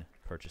interested in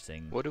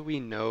purchasing. What do we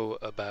know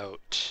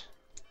about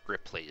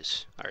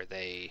Ripley's?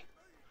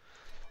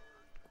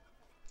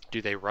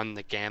 Do they run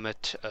the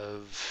gamut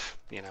of,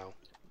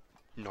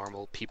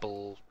 normal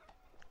people,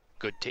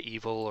 good to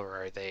evil,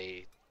 or are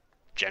they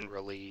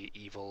generally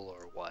evil,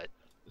 or what?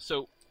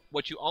 So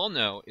what you all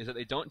know is that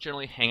they don't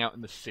generally hang out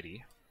in the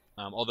city,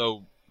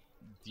 although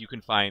you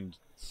can find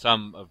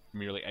some of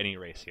merely any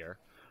race here.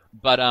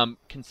 But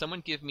can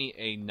someone give me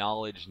a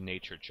knowledge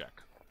nature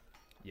check?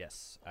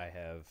 Yes, I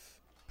have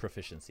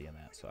proficiency in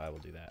that, so I will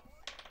do that.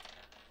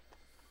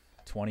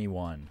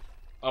 21.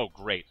 Oh,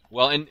 great.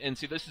 Well, and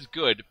see, this is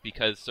good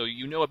because so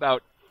you know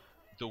about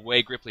the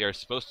way Gripply are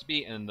supposed to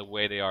be and the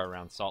way they are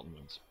around Salt and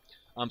Wounds.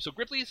 So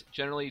Gripplies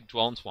generally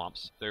dwell in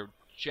swamps. They're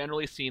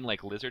generally seen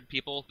like lizard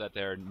people, that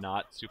they're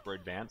not super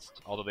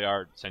advanced, although they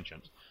are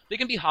sentient. They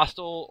can be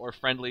hostile or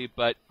friendly,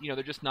 but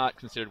they're just not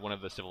considered one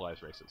of the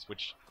civilized races,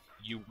 which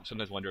you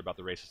sometimes wonder about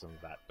the racism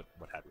of that, but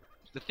what have you.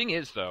 The thing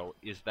is, though,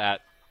 is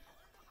that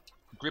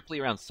Gripply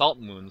around Salt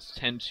Moons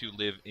tend to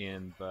live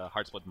in the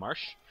Heartsblood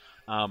Marsh.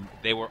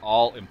 They were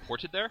all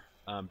imported there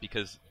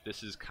because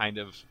this is kind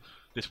of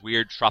this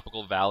weird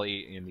tropical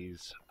valley in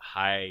these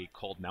high,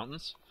 cold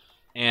mountains.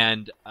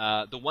 And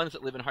the ones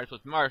that live in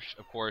Heartsblood Marsh,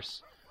 of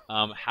course,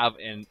 have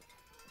a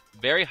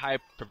very high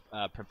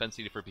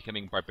propensity for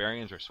becoming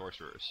barbarians or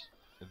sorcerers.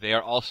 They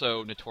are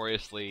also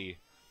notoriously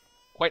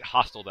quite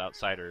hostile to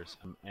outsiders,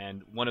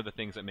 and one of the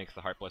things that makes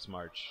the Heartbless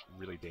March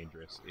really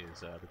dangerous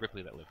is the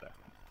Gripply that live there.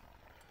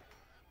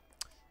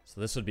 So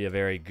this would be a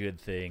very good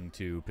thing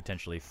to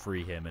potentially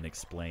free him and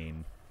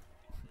explain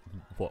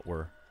what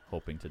we're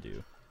hoping to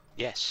do.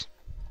 Yes.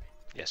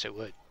 Yes, it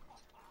would.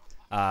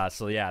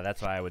 So yeah,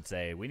 that's why I would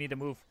say we need to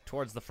move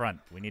towards the front.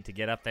 We need to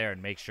get up there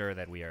and make sure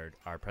that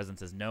our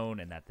presence is known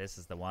and that this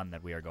is the one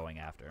that we are going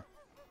after.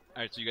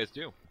 All right, so you guys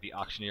do. The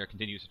auctioneer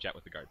continues to chat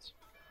with the guards.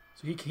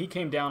 So he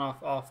came down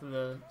off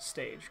the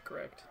stage,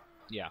 correct?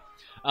 Yeah.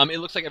 It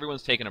looks like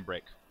everyone's taking a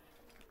break.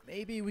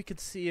 Maybe we could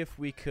see if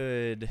we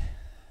could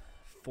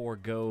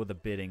forego the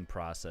bidding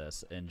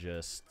process and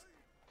just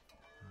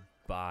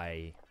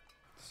buy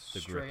the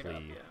Straight Gripply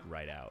up, yeah.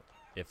 right out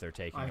if they're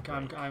taking a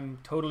break. I'm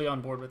totally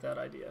on board with that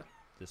idea.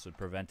 This would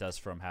prevent us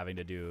from having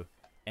to do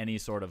any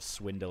sort of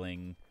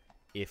swindling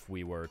if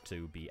we were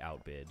to be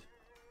outbid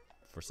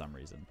for some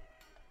reason.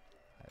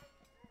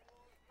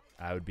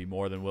 I would be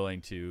more than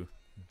willing to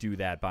do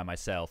that by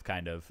myself,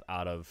 kind of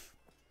out of,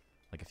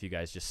 like, if you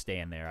guys just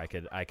stand there,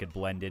 I could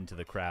blend into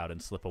the crowd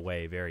and slip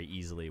away very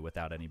easily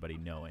without anybody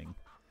knowing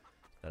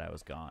that I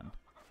was gone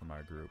from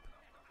our group.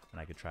 And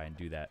I could try and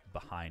do that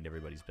behind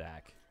everybody's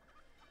back.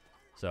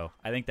 So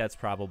I think that's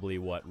probably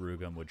what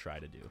Rugum would try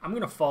to do. I'm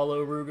gonna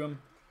follow Rugum.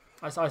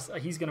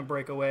 He's gonna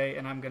break away,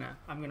 and I'm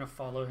gonna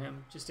follow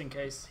him just in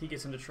case he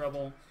gets into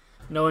trouble,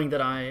 knowing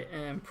that I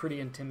am pretty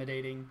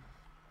intimidating,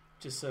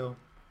 just so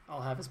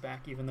I'll have his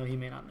back, even though he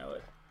may not know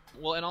it.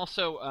 Well, and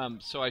also,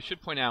 so I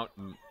should point out,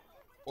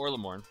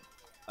 Orlamorn,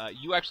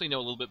 you actually know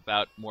a little bit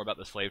more about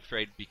the slave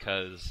trade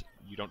because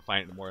you don't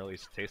find it morally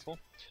tasteful.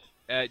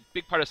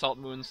 Big part of Salt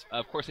Moons,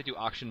 of course they do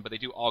auction, but they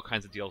do all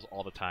kinds of deals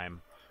all the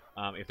time.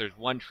 If there's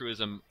one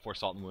truism for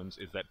Salt Moons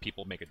is that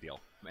people make a deal,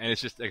 and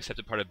it's just an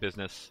accepted part of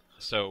business.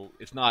 So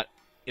it's not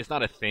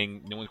a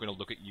thing. No one's going to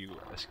look at you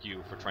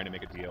askew for trying to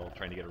make a deal,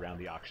 trying to get around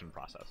the auction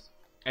process.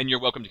 And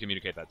you're welcome to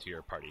communicate that to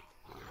your party.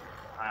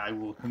 I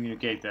will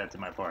communicate that to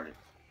my party.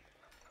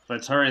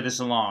 Let's hurry this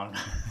along.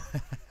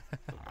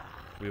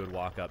 We would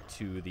walk up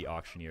to the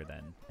auctioneer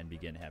then and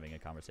begin having a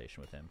conversation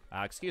with him.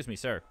 Excuse me,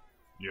 sir.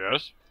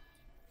 Yes?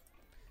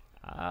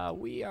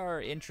 We are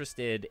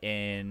interested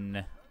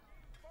in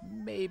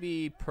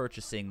maybe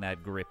purchasing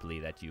that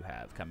Gripply that you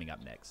have coming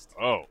up next.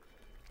 Oh.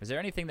 Is there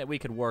anything that we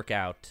could work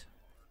out?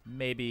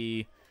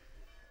 Maybe,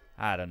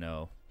 I don't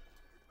know,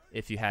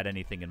 if you had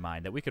anything in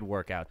mind that we could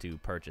work out to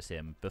purchase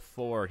him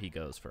before he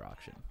goes for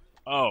auction.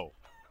 Oh.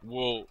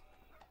 Well,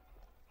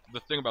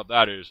 the thing about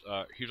that is,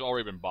 he's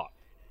already been bought.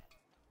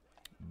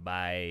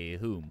 By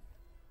whom?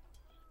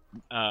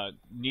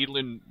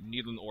 Needlin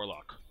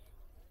Orlock.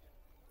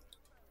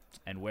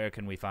 And where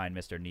can we find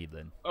Mr.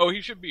 Needlin? Oh,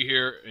 he should be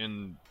here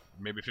in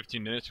maybe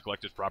 15 minutes to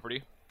collect his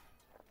property.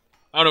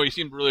 I don't know, he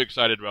seemed really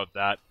excited about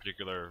that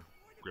particular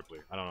Gripply.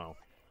 I don't know.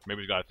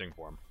 Maybe he's got a thing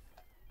for him.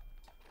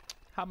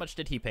 How much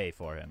did he pay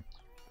for him?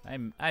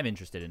 I'm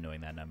interested in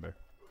knowing that number.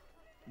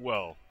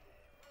 Well,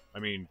 I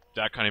mean,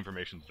 that kind of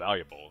information's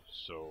valuable,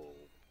 so...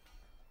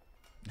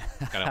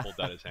 kind of holds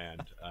out his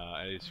hand,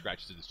 and he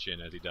scratches his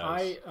chin as he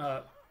does.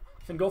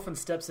 Fingolfin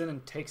steps in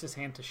and takes his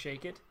hand to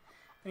shake it.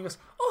 And he goes,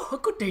 "Oh, a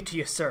good day to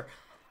you, sir.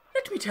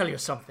 Let me tell you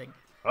something.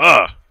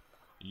 Ah!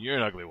 You're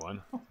an ugly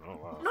one. Oh,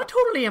 wow. Not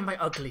only am I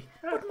ugly,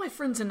 but my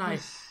friends and I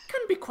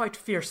can be quite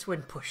fierce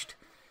when pushed.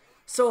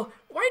 So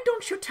why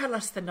don't you tell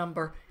us the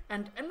number,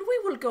 and we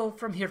will go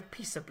from here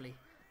peaceably."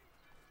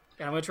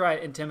 And I'm going to try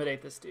to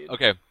intimidate this dude.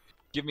 Okay,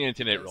 give me an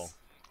intimidate roll.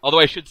 Although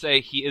I should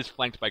say, he is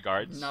flanked by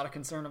guards. Not a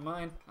concern of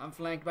mine. I'm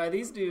flanked by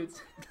these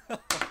dudes.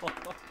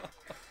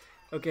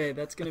 Okay,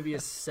 that's going to be a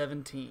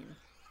 17.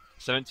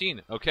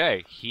 17.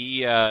 Okay,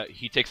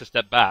 he takes a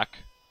step back.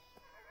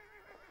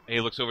 And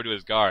he looks over to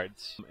his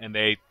guards, and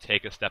they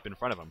take a step in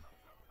front of him.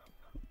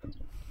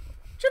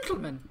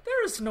 "Gentlemen,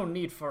 there is no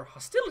need for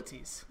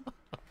hostilities.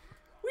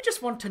 We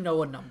just want to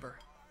know a number."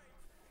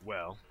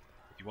 Well,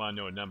 if you want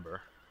to know a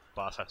number,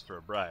 boss asks for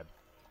a bribe.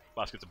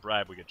 Boss gets a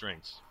bribe, we get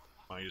drinks.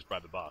 Why don't you just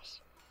bribe the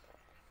boss?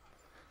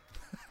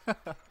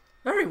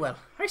 Very well.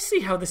 I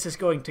see how this is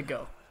going to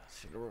go.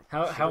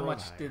 How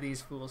much do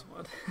these fools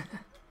want?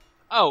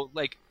 Oh,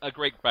 like, a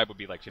great bribe would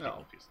be like 50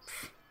 gold pieces.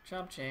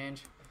 Chump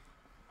change.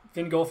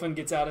 Fingolfin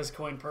gets out his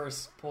coin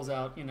purse, pulls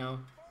out,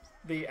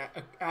 the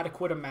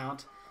adequate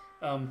amount,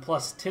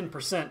 plus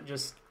 10%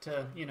 just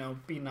to,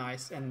 be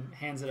nice, and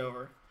hands it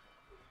over.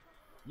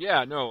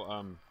 Yeah,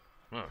 no,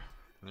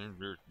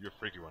 you're a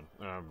freaky one.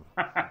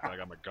 I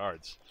got my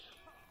guards.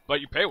 But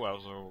you pay well,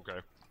 so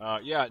okay.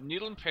 Yeah,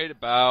 Needland paid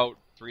about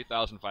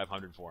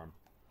 3,500 for him,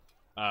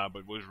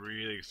 but was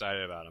really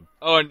excited about him.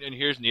 Oh, and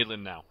here's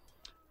Needland now.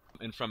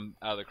 And from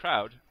out of the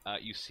crowd,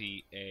 you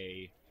see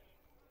a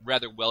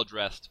rather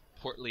well-dressed,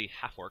 portly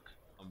half-orc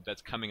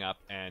that's coming up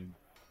and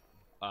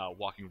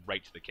walking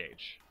right to the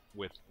cage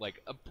with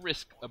like a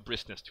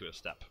briskness to his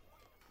step.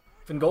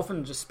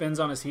 Fingolfin just spins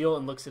on his heel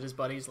and looks at his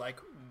buddies like,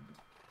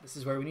 this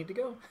is where we need to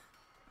go.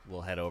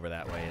 We'll head over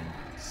that way and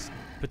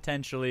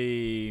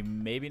potentially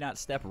maybe not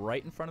step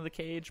right in front of the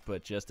cage,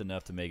 but just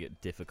enough to make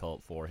it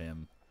difficult for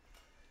him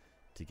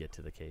to get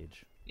to the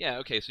cage. Yeah,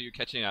 okay, so you're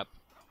catching up.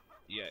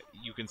 Yeah,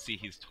 you can see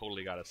he's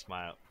totally got a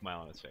smile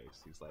on his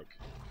face. He's like,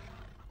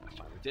 I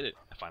finally did it.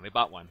 I finally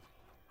bought one.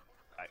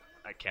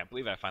 I can't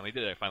believe I finally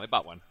did it. I finally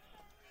bought one.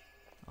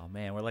 Oh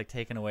man, we're like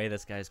taking away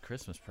this guy's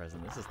Christmas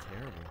present. This is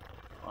terrible.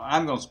 Well,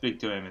 I'm going to speak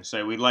to him and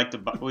say we'd like to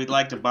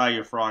buy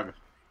your frog.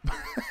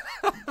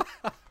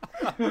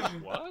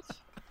 What?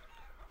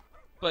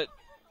 But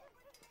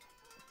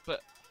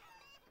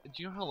do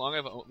you know how long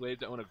I've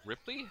waited to own a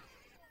Gripply?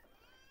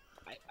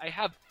 I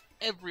have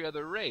every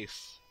other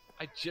race.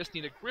 I just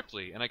need a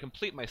Gripply, and I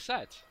complete my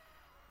set.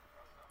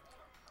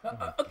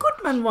 A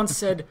good man once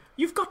said,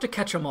 you've got to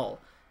catch 'em all.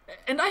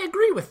 And I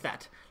agree with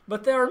that,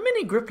 but there are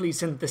many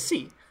Gripplies in the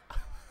sea.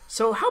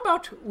 So how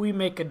about we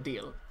make a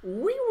deal?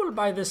 We will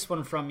buy this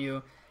one from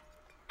you,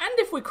 and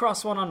if we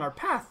cross one on our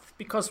path,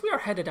 because we are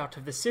headed out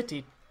of the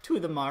city to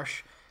the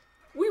marsh,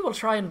 we will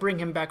try and bring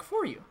him back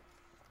for you.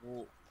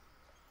 Well,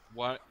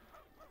 what?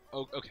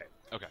 Oh, okay.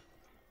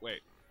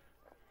 Wait.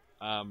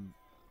 And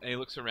he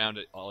looks around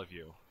at all of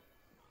you.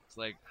 It's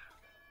like,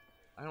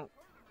 I don't...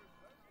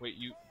 Wait,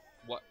 you...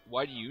 What?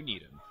 Why do you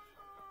need him?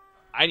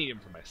 I need him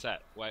for my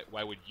set.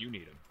 Why would you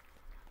need him?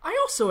 I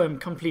also am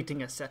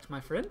completing a set, my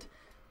friend.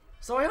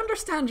 So I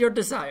understand your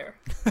desire.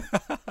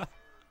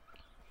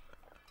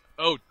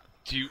 Oh,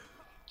 do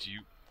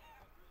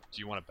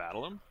you want to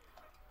battle him?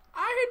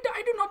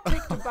 I do not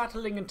take to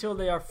battling until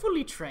they are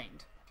fully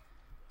trained.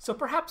 So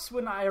perhaps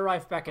when I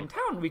arrive back in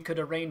town, we could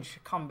arrange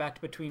combat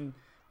between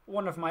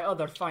one of my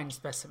other fine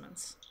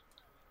specimens.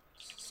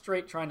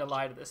 Straight trying to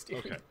lie to this dude.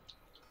 Okay.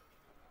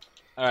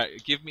 All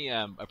right, give me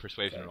a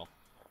persuasion roll.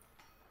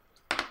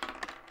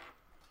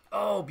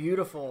 Oh,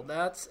 beautiful.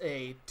 That's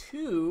a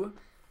 2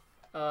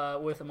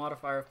 with a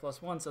modifier of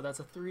 +1, so that's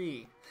a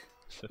 3.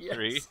 It's a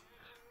 3?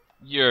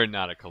 You're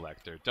not a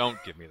collector.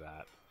 Don't give me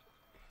that.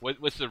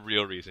 What's the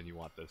real reason you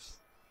want this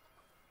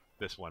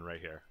one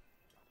right here?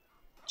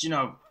 You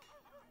know,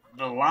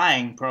 the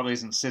lying probably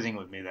isn't sitting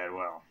with me that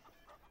well.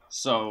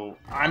 So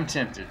I'm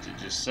tempted to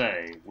just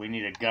say we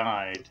need a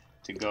guide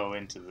to go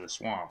into the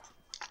swamp,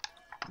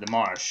 the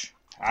marsh.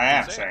 I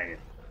am saying it.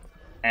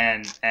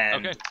 And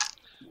okay.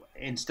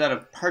 Instead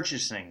of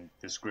purchasing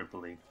this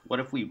Gripply, what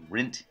if we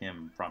rent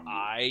him from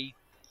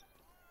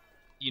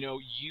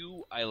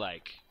you? I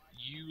like.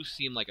 You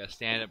seem like a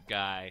stand-up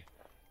guy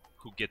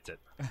who gets it.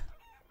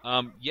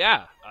 I'm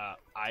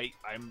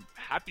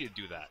happy to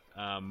do that.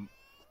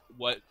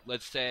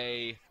 Let's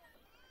say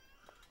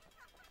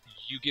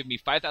you give me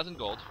 5,000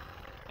 gold,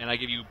 and I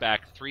give you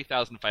back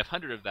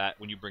 3,500 of that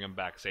when you bring him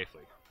back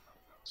safely.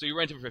 So you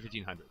rent him for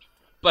 1,500.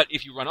 But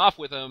if you run off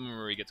with him,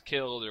 or he gets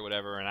killed, or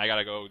whatever, and I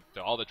gotta go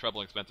to all the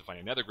trouble and expense of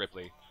finding another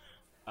Gripply,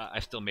 I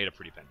still made a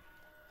pretty penny.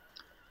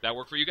 That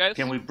work for you guys?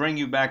 Can we bring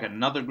you back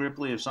another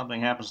Gripply if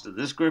something happens to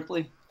this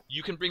Gripply?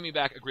 You can bring me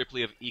back a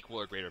Gripply of equal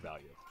or greater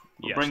value.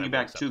 We'll bring you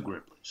back 2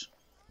 Gripplies.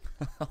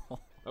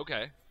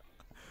 Okay.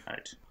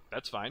 Alright.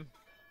 That's fine.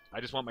 I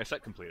just want my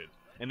set completed.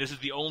 And this is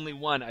the only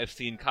one I've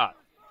seen caught.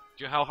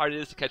 Do you know how hard it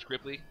is to catch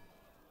Gripply?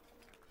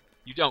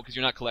 You don't, because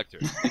you're not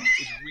collectors.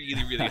 It's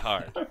really, really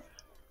hard.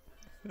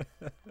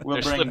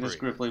 We'll They're bring this slippery.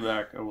 Gripply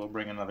back, or we'll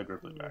bring another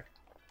Gripply back.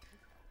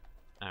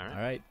 All right.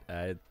 All right.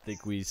 I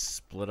think we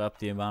split up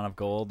the amount of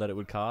gold that it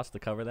would cost to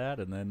cover that,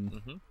 and then...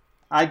 Mm-hmm.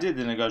 I did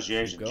the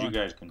negotiations. Keep going. You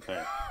guys can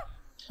pay.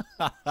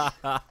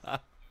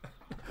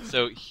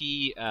 So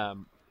he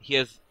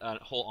has a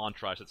whole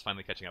entourage that's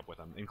finally catching up with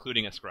him,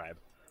 including a scribe,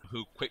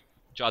 who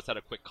jots out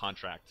a quick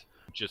contract,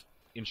 just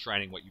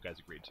enshrining what you guys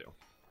agreed to.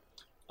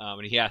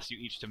 And he asks you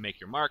each to make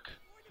your mark.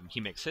 He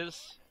makes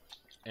his,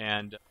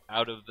 and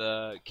out of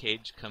the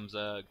cage comes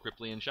a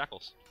Gripply in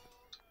shackles,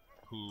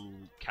 who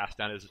casts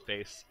down his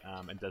face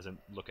and doesn't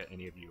look at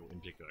any of you in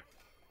particular.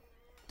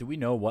 Do we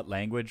know what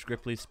language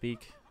Gripply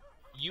speak?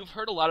 You've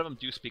heard a lot of them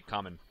do speak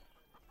common.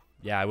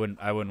 Yeah, I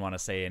wouldn't want to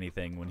say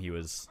anything when he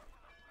was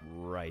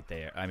right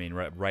there. I mean,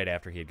 right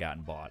after he had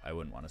gotten bought. I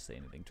wouldn't want to say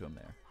anything to him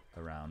there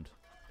around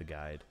the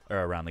guy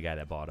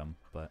that bought him.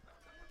 But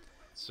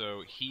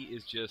so he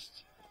is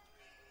just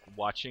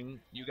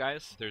watching you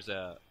guys. There's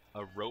a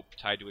rope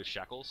tied to his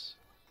shackles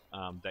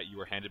that you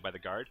were handed by the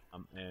guard,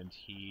 and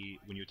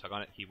when you tug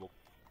on it, he will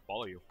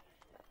follow you.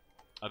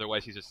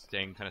 Otherwise, he's just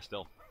staying kind of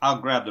still. I'll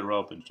grab the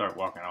rope and start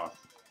walking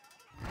off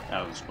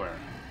out of the square.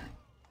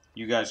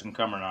 You guys can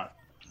come or not.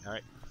 All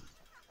right.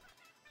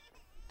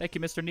 thank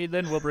you, Mr.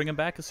 Needland. We'll bring him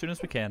back as soon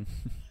as we can.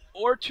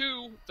 Or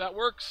 2, that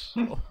works.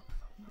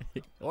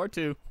 Or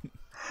 2.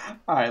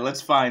 All right,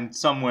 let's find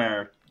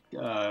somewhere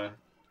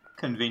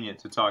convenient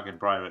to talk in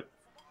private.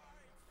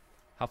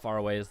 How far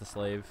away is the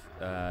slave?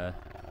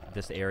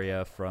 This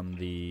area from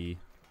the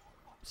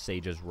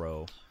Sage's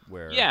Row,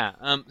 where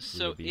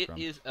so it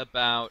is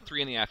about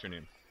 3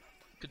 p.m.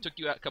 It took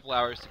you a couple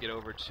hours to get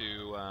over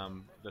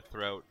to the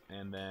Throat,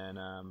 and then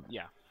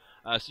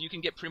so you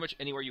can get pretty much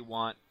anywhere you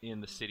want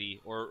in the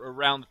city or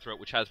around the Throat,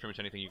 which has pretty much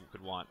anything you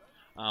could want,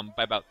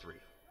 by about 3.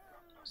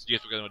 So do you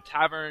guys want to go to a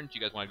tavern? Do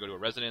you guys want to go to a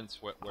residence?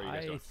 Where are you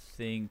guys going? I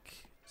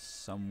think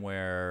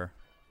somewhere.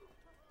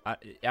 I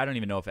don't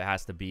even know if it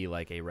has to be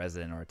like a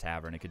resident or a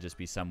tavern. It could just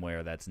be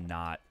somewhere that's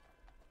not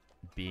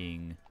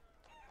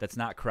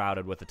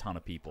crowded with a ton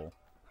of people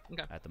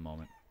at the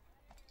moment.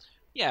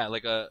 Yeah,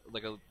 like a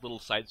little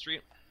side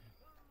street.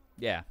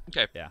 Yeah.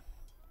 Okay. Yeah.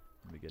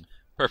 That'd be good.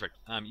 Perfect.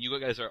 You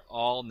guys are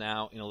all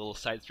now in a little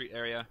side street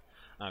area.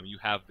 You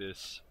have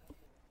this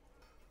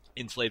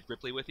enslaved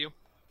Ripley with you.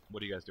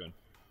 What are you guys doing?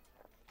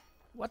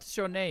 What's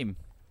your name?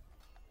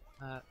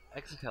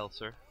 Exekel,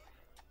 sir.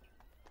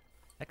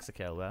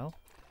 Exekel, well.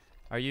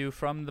 Are you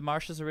from the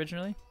marshes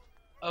originally?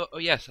 Oh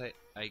yes,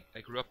 I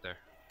grew up there.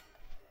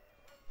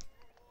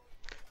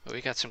 Well,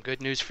 we got some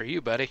good news for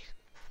you, buddy.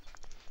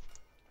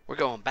 We're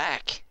going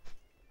back.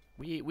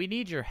 We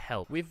need your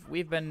help.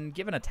 We've been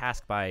given a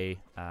task by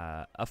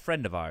a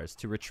friend of ours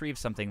to retrieve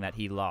something that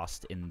he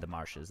lost in the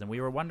marshes, and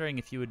we were wondering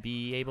if you would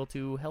be able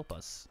to help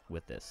us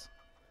with this.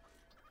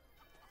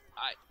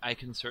 I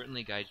can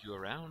certainly guide you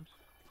around.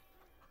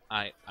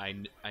 I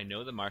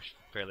know the marsh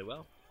fairly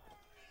well.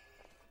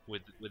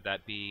 Would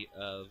that be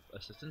of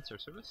assistance or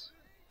service?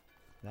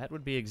 That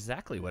would be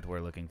exactly what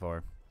we're looking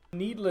for.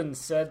 Needland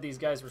said these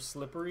guys were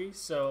slippery,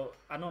 so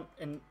I don't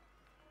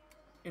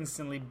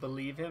instantly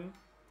believe him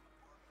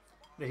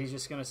that he's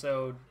just going to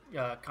so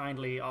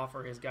kindly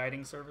offer his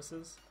guiding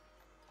services.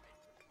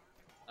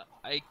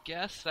 I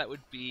guess that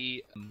would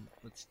be.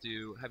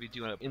 Have you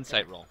do an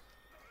insight roll.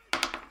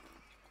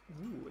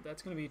 Ooh,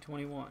 that's going to be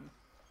 21.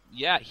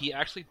 Yeah, he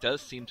actually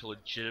does seem to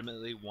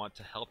legitimately want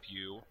to help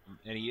you,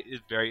 and he is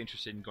very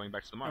interested in going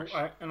back to the marsh.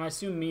 And I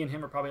assume me and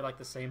him are probably like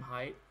the same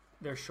height.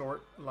 They're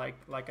short, like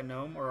a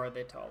gnome, or are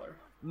they taller?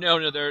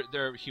 No,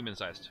 they're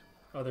human-sized.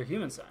 Oh, they're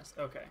human-sized.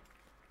 Okay.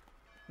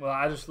 Well,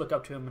 I just look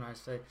up to him and I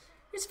say,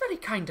 "It's very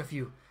kind of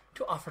you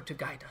to offer to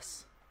guide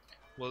us."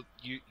 Well,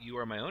 you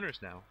are my owners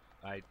now.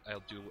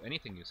 I'll do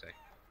anything you say,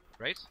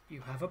 right? You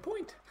have a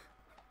point.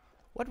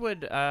 What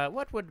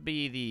would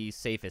be the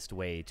safest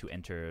way to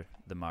enter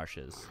the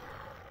marshes,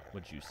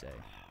 would you say?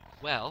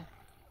 Well,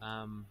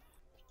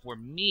 for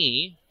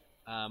me,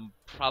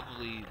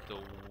 probably the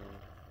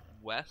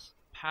west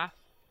path,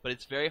 but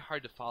it's very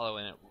hard to follow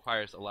and it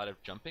requires a lot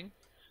of jumping.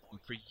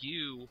 For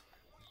you,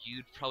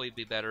 you'd probably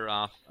be better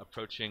off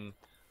approaching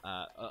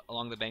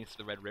along the banks of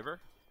the Red River.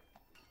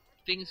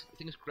 Things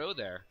grow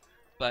there,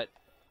 but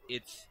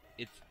it's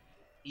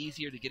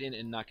easier to get in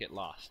and not get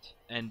lost,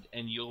 and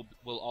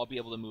we'll all be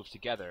able to move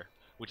together,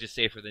 which is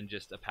safer than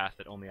just a path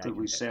that only I can Could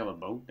we take. sail a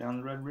boat down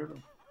the Red River?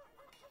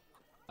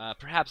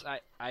 Perhaps.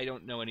 I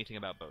don't know anything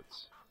about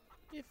boats.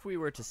 If we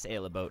were to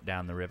sail a boat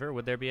down the river,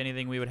 would there be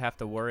anything we would have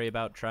to worry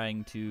about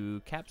trying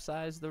to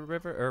capsize the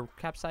river, or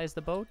capsize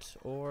the boat,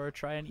 or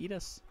try and eat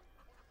us?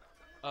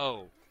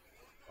 Oh.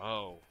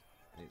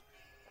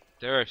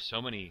 There are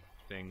so many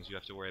things you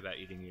have to worry about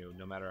eating you,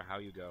 no matter how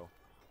you go.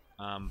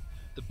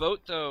 The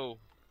boat, though,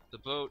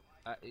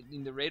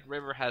 the Red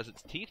River has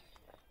its teeth,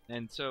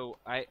 and so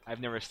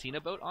I've never seen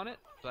a boat on it,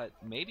 but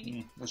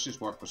maybe. Let's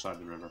just walk beside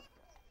the river.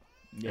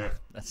 Yeah,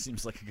 that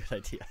seems like a good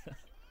idea.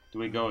 Do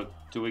we go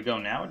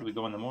now, or do we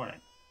go in the morning?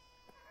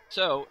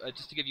 So,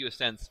 just to give you a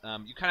sense,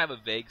 you kind of have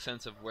a vague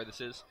sense of where this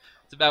is.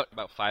 It's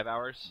about 5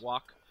 hours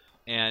walk,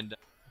 and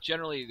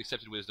generally the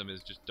accepted wisdom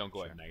is just don't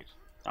go at night.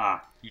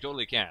 You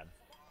totally can.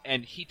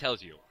 And he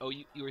tells you, "Oh,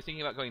 you were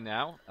thinking about going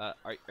now?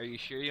 Are you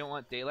sure you don't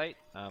want daylight?"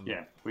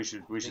 Yeah, we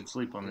should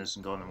sleep on this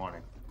and go in the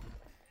morning.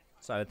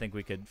 So I think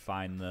we could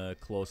find the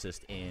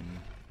closest inn.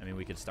 I mean,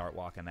 we could start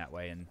walking that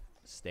way and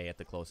stay at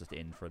the closest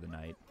inn for the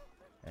night,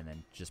 and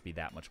then just be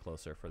that much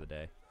closer for the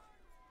day.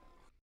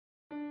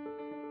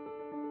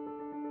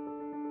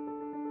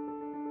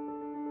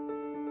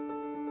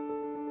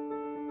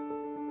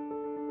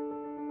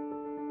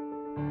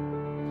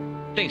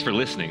 Thanks for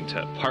listening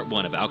to Part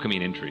 1 of Alchemy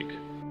and Intrigue.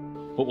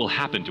 What will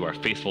happen to our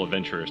faithful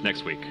adventurers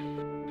next week?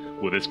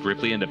 Will this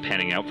Ripley end up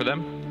panning out for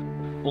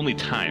them? Only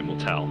time will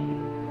tell.